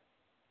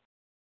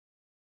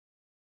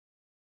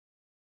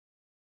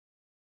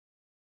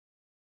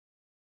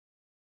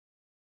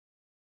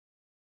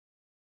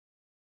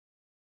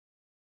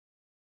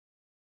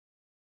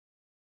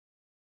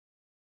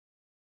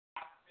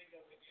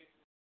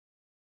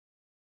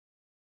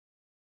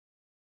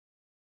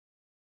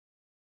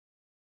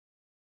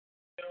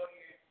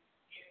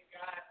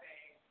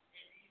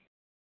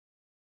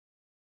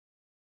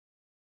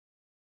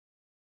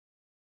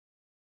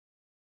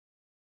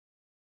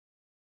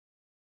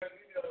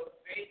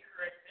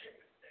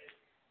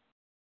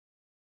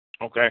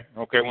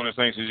 Okay, one of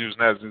the things is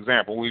using as an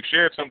example. We've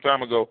shared some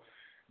time ago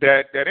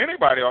that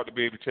anybody ought to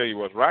be able to tell you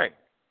what's right.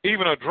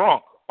 Even a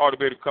drunk ought to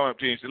be able to come up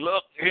to you and say,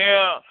 look,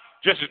 yeah,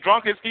 just as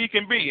drunk as he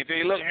can be. And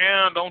say, look,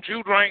 yeah, don't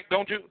you drink,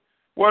 don't you?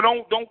 Well,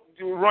 don't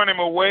run him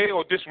away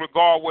or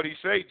disregard what he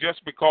say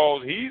just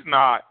because he's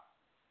not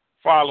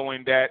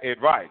following that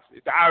advice.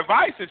 The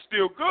advice is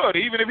still good,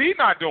 even if he's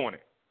not doing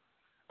it.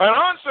 An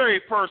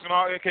unsaved person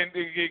ought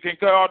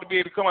to be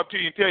able to come up to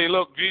you and tell you,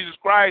 look, Jesus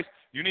Christ,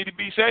 you need to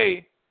be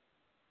saved.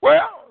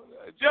 Well,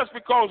 just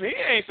because he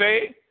ain't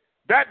saved,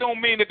 that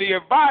don't mean that the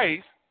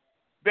advice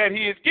that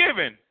he is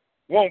given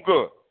won't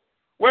good.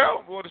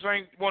 Well, one of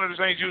the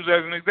things used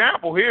as an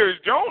example here is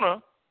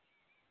Jonah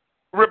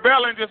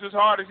rebelling just as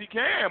hard as he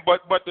can,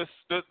 but the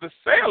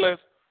sailors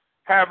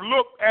have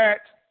looked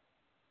at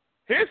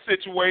his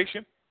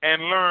situation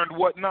and learned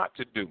what not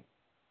to do.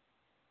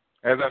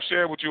 As I've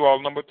shared with you all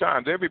a number of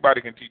times, everybody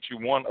can teach you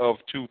one of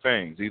two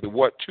things, either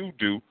what to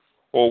do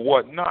or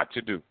what not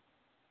to do.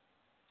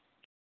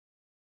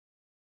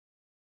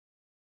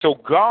 So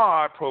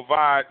God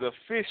provides a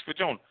fish for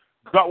Jonah.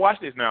 God, watch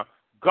this now.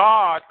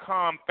 God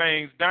calmed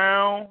things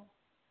down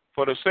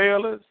for the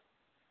sailors,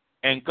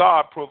 and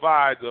God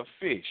provides a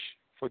fish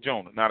for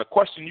Jonah. Now, the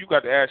question you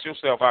got to ask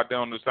yourself out there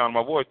on the sound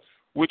of my voice,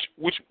 which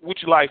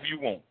life you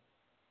want?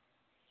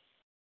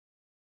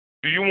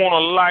 Do you want a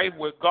life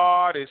where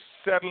God is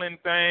settling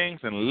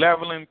things and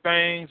leveling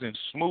things and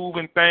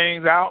smoothing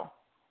things out?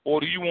 Or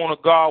do you want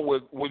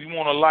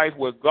a life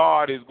where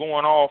God is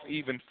going off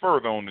even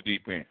further on the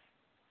deep end?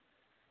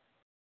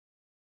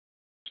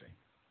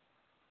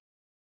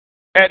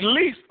 At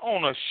least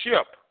on a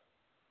ship,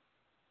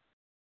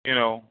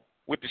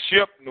 with the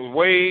ship and the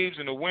waves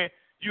and the wind,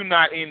 you're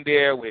not in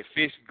there with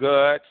fish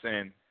guts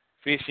and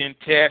fish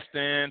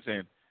intestines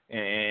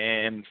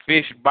and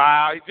fish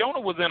bile. Jonah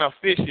was in a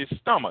fish's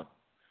stomach.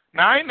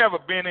 Now, I ain't never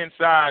been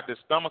inside the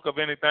stomach of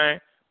anything,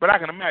 but I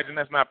can imagine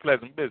that's not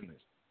pleasant business.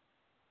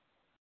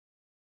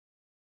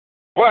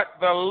 But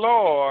the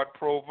Lord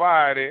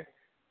provided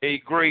a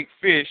great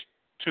fish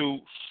to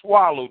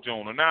swallow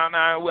Jonah. Now,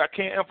 I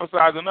can't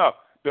emphasize enough.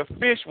 The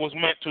fish was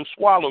meant to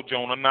swallow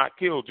Jonah, not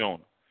kill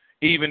Jonah,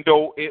 even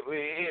though it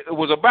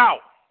was about.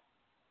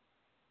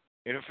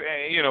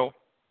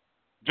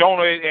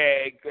 Jonah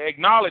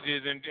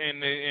acknowledges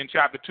in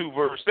chapter 2,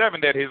 verse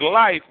 7, that his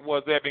life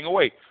was ebbing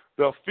away.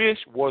 The fish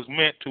was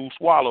meant to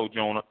swallow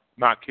Jonah,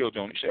 not kill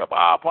Jonah. You say,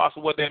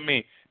 Apostle, what that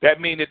mean? That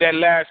mean that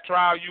last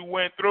trial you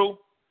went through,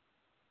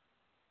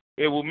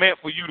 it was meant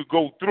for you to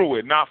go through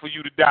it, not for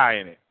you to die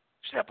in it.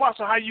 You say,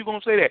 Apostle, how you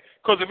going to say that?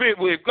 Because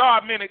if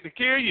God meant it to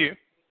kill you,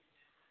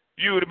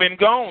 you would have been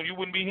gone. You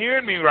wouldn't be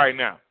hearing me right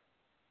now.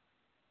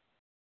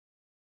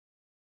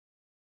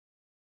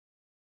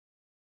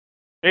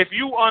 If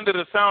you under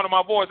the sound of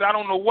my voice, I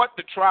don't know what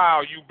the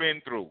trial you've been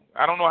through.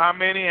 I don't know how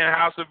many and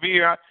how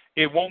severe.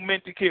 It won't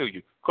meant to kill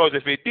you. Because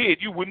if it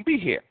did, you wouldn't be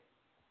here.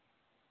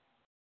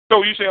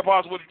 So you say,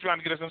 Apostle, what are you trying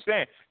to get us to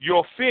understand?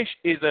 Your fish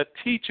is a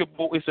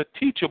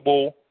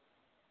teachable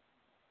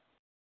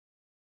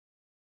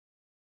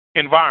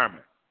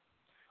environment.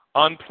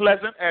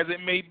 Unpleasant as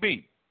it may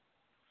be.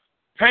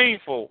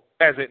 Painful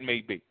as it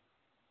may be.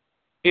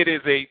 It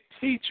is a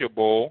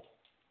teachable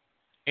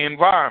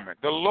environment.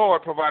 The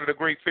Lord provided a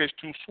great fish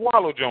to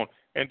swallow Jonah,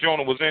 and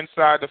Jonah was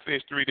inside the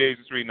fish 3 days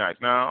and 3 nights.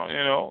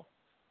 Now,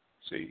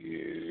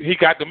 see, he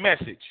got the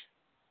message.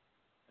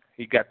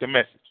 He got the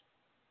message.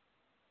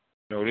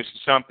 This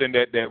is something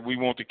that we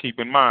want to keep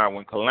in mind.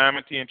 When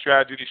calamity and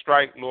tragedy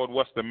strike, Lord,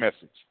 what's the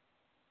message?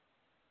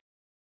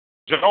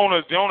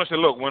 Jonah said,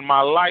 look, when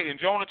my life, in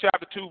Jonah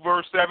chapter 2,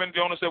 verse 7,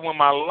 Jonah said, when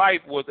my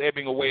life was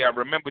ebbing away, I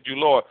remembered you,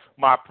 Lord.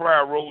 My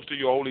prayer rose to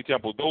your holy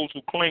temple. Those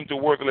who cling to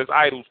worthless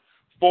idols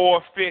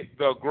forfeit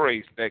the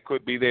grace that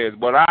could be theirs.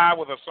 But I,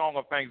 with a song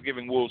of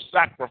thanksgiving, will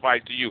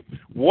sacrifice to you.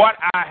 What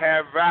I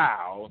have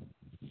vowed,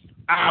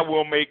 I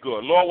will make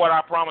good. Lord, what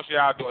I promise you,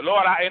 I'll do it.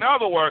 Lord, in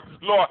other words,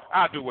 Lord,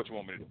 I'll do what you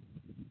want me to do.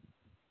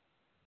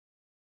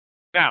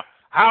 Now,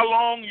 how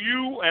long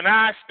you and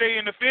I stay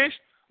in the fish,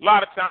 a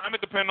lot of time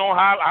it depends on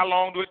how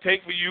long do it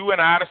take for you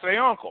and I to say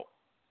uncle.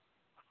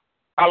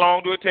 How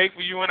long do it take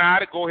for you and I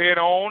to go ahead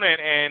on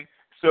and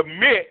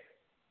submit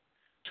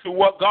to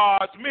what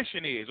God's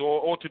mission is,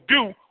 or to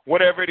do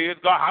whatever it is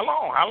God? How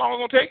long? How long is it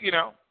going to take you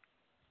now?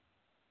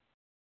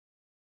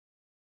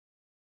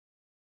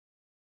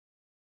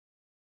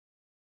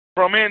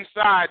 From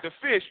inside the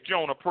fish,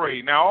 Jonah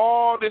prayed. Now,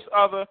 all this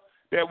other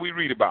that we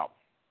read about,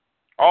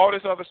 all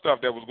this other stuff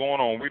that was going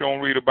on, we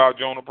don't read about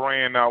Jonah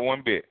praying not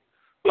one bit.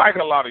 Like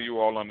a lot of you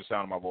all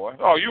understand, my boy.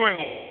 Oh, you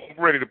ain't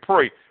ready to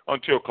pray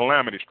until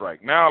calamity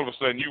strikes. Now, all of a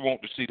sudden, you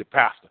want to see the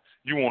pastor.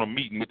 You want a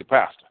meeting with the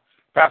pastor.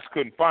 Pastor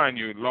couldn't find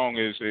you as long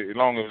as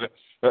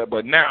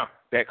but now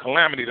that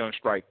calamity done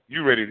strike,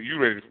 you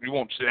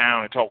want to sit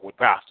down and talk with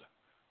pastor.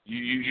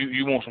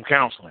 You want some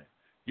counseling.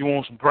 You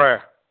want some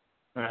prayer.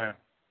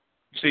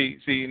 See,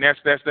 and that's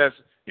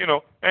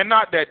and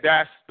not that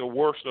that's the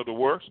worst of the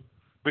worst,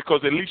 because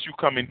at least you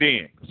coming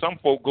in. Some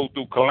folk go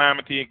through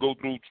calamity and go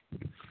through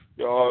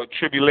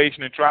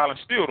tribulation and trial and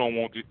still don't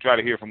want to try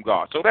to hear from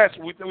God. So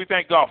we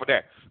thank God for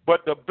that.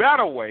 But the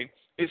better way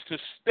is to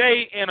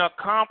stay in a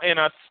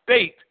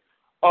state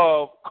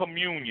of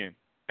communion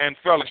and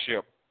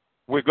fellowship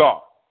with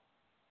God.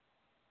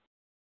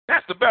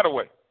 That's the better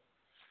way.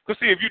 Because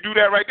see, if you do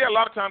that right there, a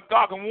lot of times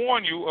God can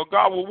warn you, or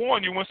God will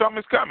warn you when something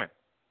is coming.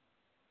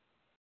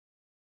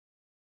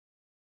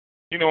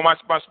 You know, my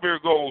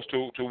spirit goes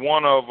to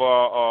one of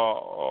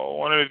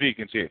the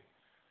deacons here.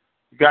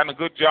 He got a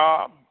good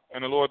job,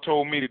 and the Lord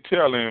told me to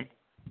tell him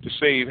to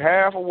save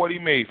half of what he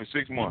made for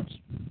 6 months.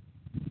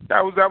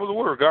 That was the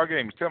word God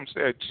gave me. Tell him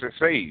to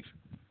save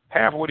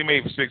half of what he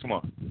made for 6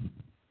 months.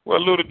 Well,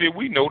 little did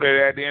we know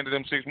that at the end of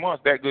them 6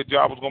 months, that good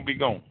job was going to be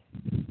gone.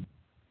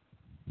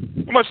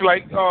 Much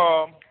like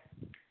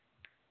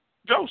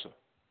Joseph.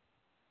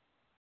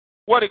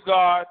 What did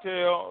God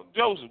tell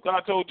Joseph?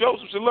 God told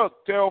Joseph, said,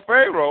 look, tell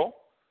Pharaoh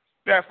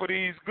that for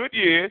these good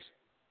years,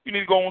 you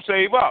need to go and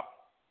save up.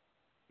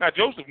 Now,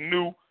 Joseph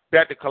knew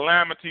that the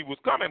calamity was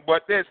coming,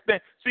 but there's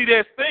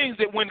things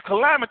that when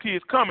calamity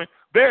is coming,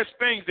 there's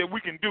things that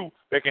we can do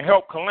that can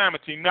help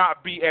calamity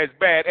not be as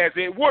bad as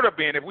it would have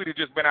been if we'd have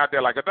just been out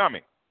there like a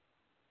dummy.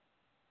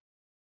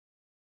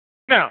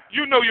 Now,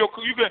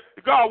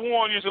 God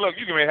warned you and said, look,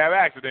 you can have an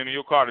accident in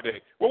your car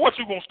today. Well, what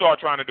you going to start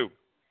trying to do?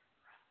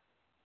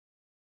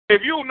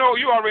 If you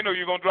already know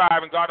you're going to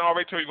drive and God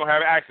already told you you're going to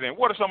have an accident,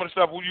 what are some of the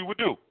stuff you would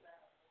do?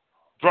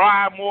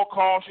 Drive more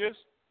cautious,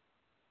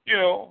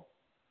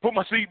 put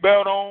my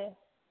seatbelt on.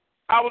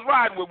 I was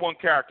riding with one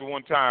character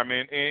one time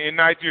in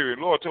Nigeria.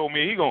 The Lord told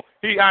me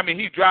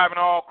he's driving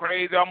all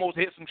crazy, almost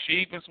hit some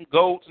sheep and some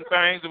goats and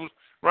things that was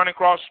running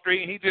across the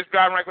street, and he just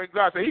driving right quick.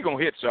 God said he's going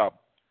to hit something.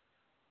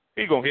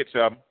 He's going to hit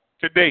something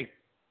today.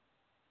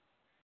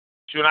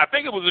 Should I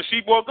think it was a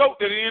sheep or a goat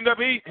that he ended up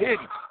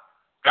hitting?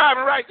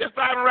 Driving right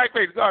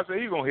crazy. God said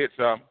he's going to hit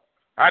something.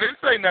 I didn't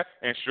say nothing,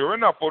 and sure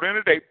enough, for the end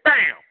of the day, bam,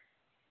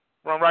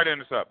 run right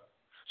into something.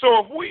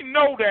 So if we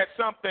know that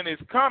something is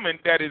coming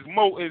that is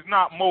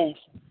not most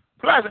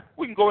pleasant,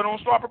 we can go ahead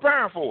and start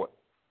preparing for it.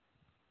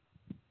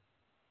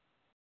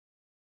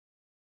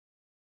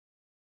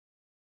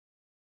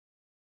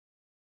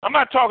 I'm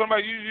not talking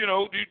about you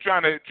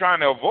trying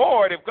to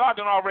avoid. If God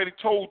done already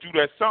told you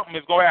that something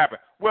is going to happen,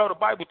 well, the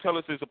Bible tells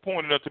us it's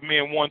appointed unto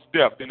men once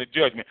death, then the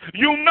judgment.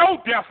 You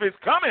know death is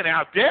coming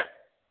out there.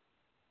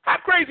 How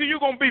crazy are you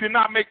going to be to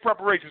not make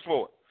preparations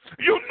for it?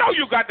 You know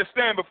you got to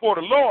stand before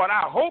the Lord.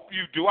 I hope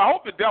you do. I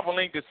hope the devil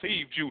ain't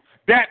deceived you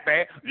that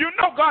bad. You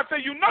know God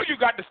said you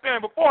got to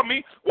stand before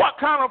me. What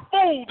kind of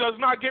fool does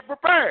not get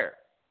prepared?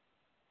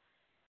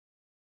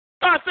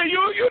 God said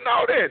you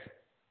know this.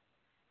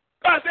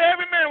 God said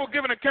every man will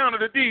give an account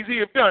of the deeds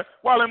he have done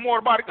while in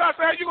mortal body. God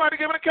said you're going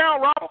to give an account,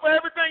 Robert, for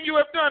everything you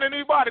have done in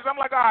these bodies. I'm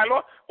like, all right,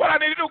 Lord, what I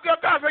need to do?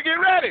 God said, get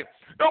ready.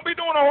 Don't be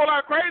doing a whole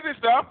lot of crazy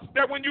stuff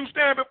that when you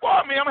stand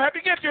before me, I'm going to have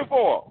to get you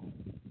for.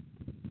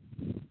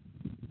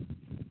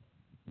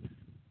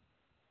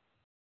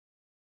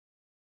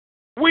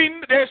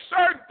 There's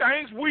certain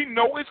things we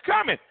know is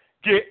coming.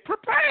 Get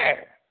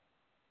prepared.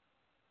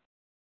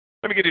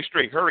 Let me get this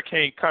straight.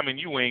 Hurricane coming,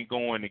 you ain't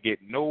going to get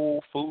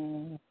no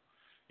food.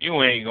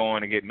 You ain't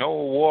going to get no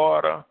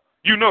water.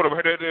 You know the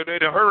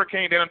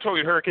hurricane, they done told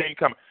you the hurricane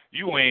coming.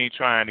 You ain't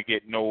trying to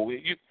get no.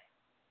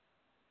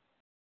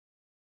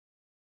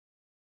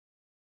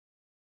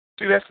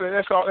 See,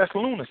 that's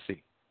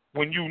lunacy.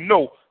 When you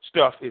know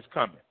stuff is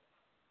coming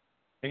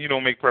and you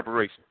don't make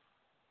preparation.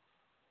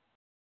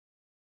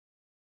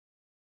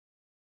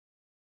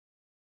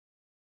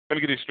 Let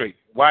me get this straight.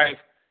 Wife,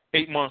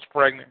 8 months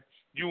pregnant.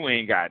 You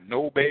ain't got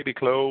no baby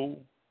clothes.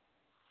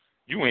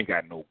 You ain't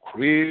got no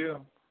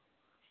crib.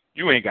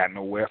 You ain't got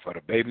nowhere for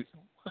the baby.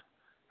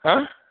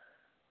 Huh?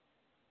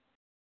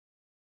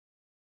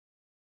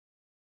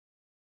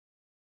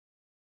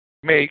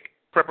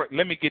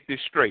 Let me get this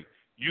straight.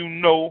 You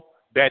know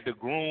that the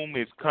groom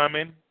is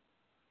coming,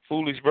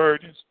 foolish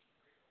virgins,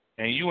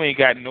 and you ain't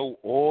got no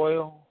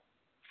oil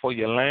for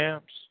your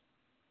lamps.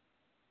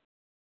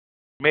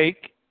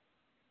 Make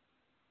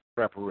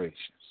preparations.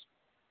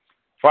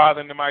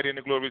 Father, in the mighty and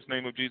the glorious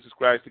name of Jesus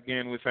Christ,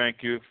 again, we thank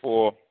you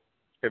for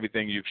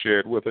everything you've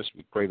shared with us.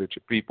 We pray that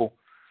your people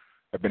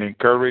have been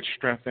encouraged,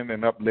 strengthened,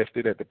 and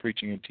uplifted at the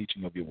preaching and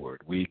teaching of your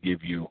word. We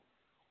give you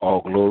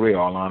all glory,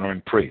 all honor,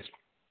 and praise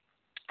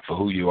for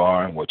who you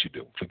are and what you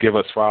do. Forgive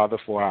us, Father,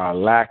 for our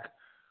lack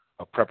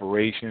of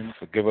preparation.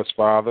 Forgive us,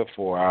 Father,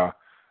 for our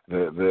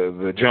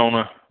the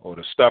Jonah or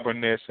the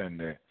stubbornness and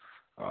the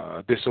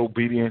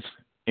disobedience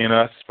in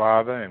us,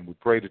 Father, and we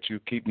pray that you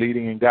keep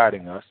leading and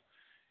guiding us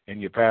in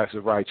your paths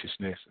of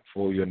righteousness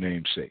for your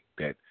name's sake,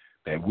 that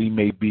we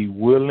may be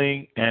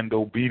willing and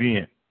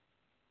obedient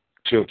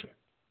children,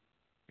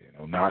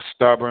 not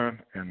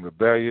stubborn and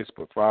rebellious,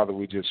 but Father,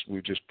 we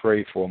just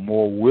pray for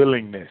more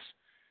willingness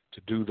to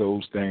do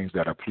those things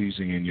that are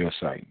pleasing in your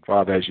sight.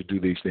 Father, as you do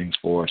these things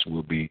for us,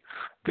 we'll be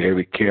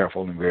very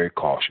careful and very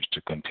cautious to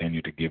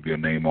continue to give your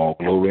name all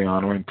glory,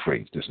 honor, and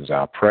praise. This is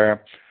our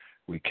prayer.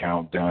 We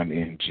count done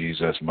in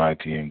Jesus'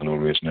 mighty and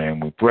glorious name.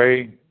 We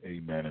pray.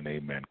 Amen and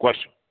amen.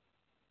 Question.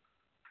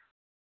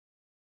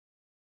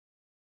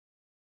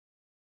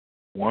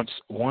 Once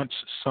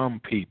some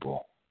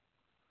people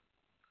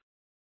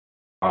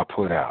are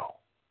put out,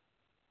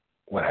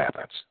 what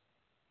happens?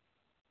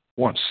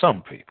 Once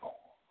some people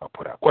are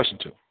put out. Question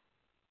 2.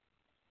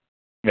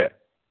 Yeah.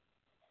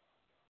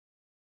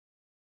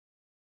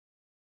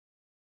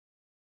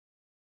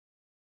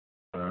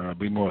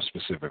 Be more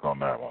specific on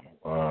that one.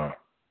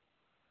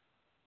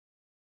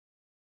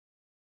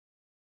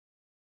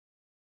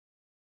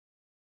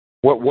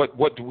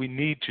 What do we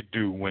need to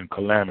do when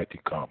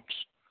calamity comes?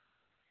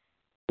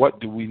 What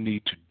do we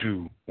need to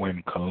do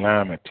when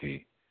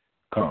calamity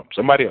comes?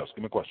 Somebody else,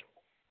 give me a question.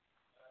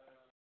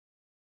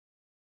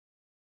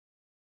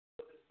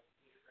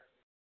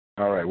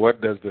 All right,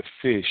 what does the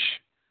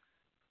fish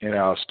in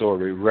our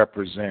story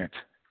represent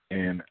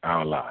in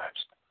our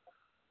lives?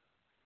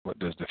 What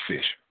does the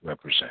fish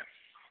represent?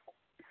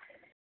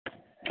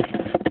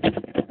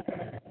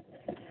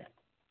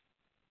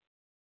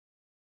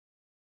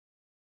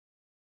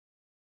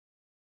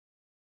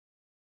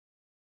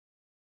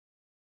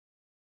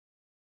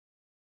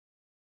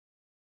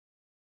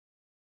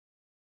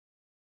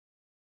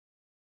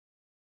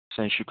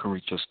 Since you can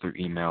reach us through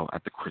email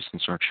at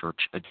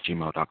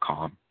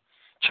thechristiancenterchurch@gmail.com.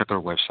 Check our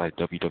website,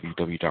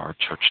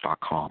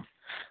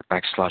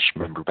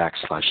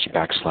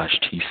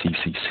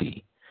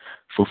 www.church.com/member/t/TCCC.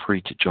 Feel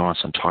free to join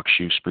us on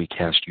TalkShoe,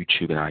 Spreecast,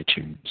 YouTube, and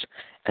iTunes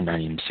at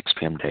 9 a.m. to 6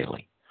 p.m.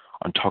 daily.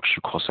 On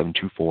TalkShoe, call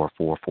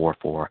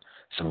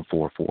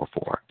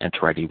 724-444-7444.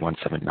 Enter ID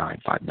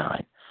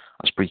 17959.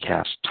 On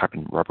Spreecast, type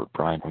in Robert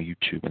Bryan on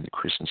YouTube and the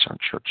Christian Center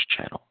Church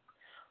channel.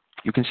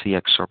 You can see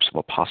excerpts of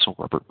Apostle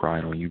Robert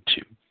Bryan on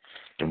YouTube.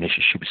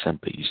 Donations should be sent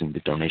by using the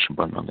donation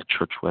button on the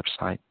church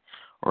website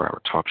or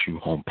our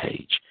TalkShoe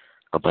homepage.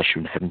 God bless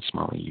you and heaven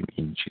smile on you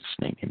in Jesus'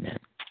 name. Amen.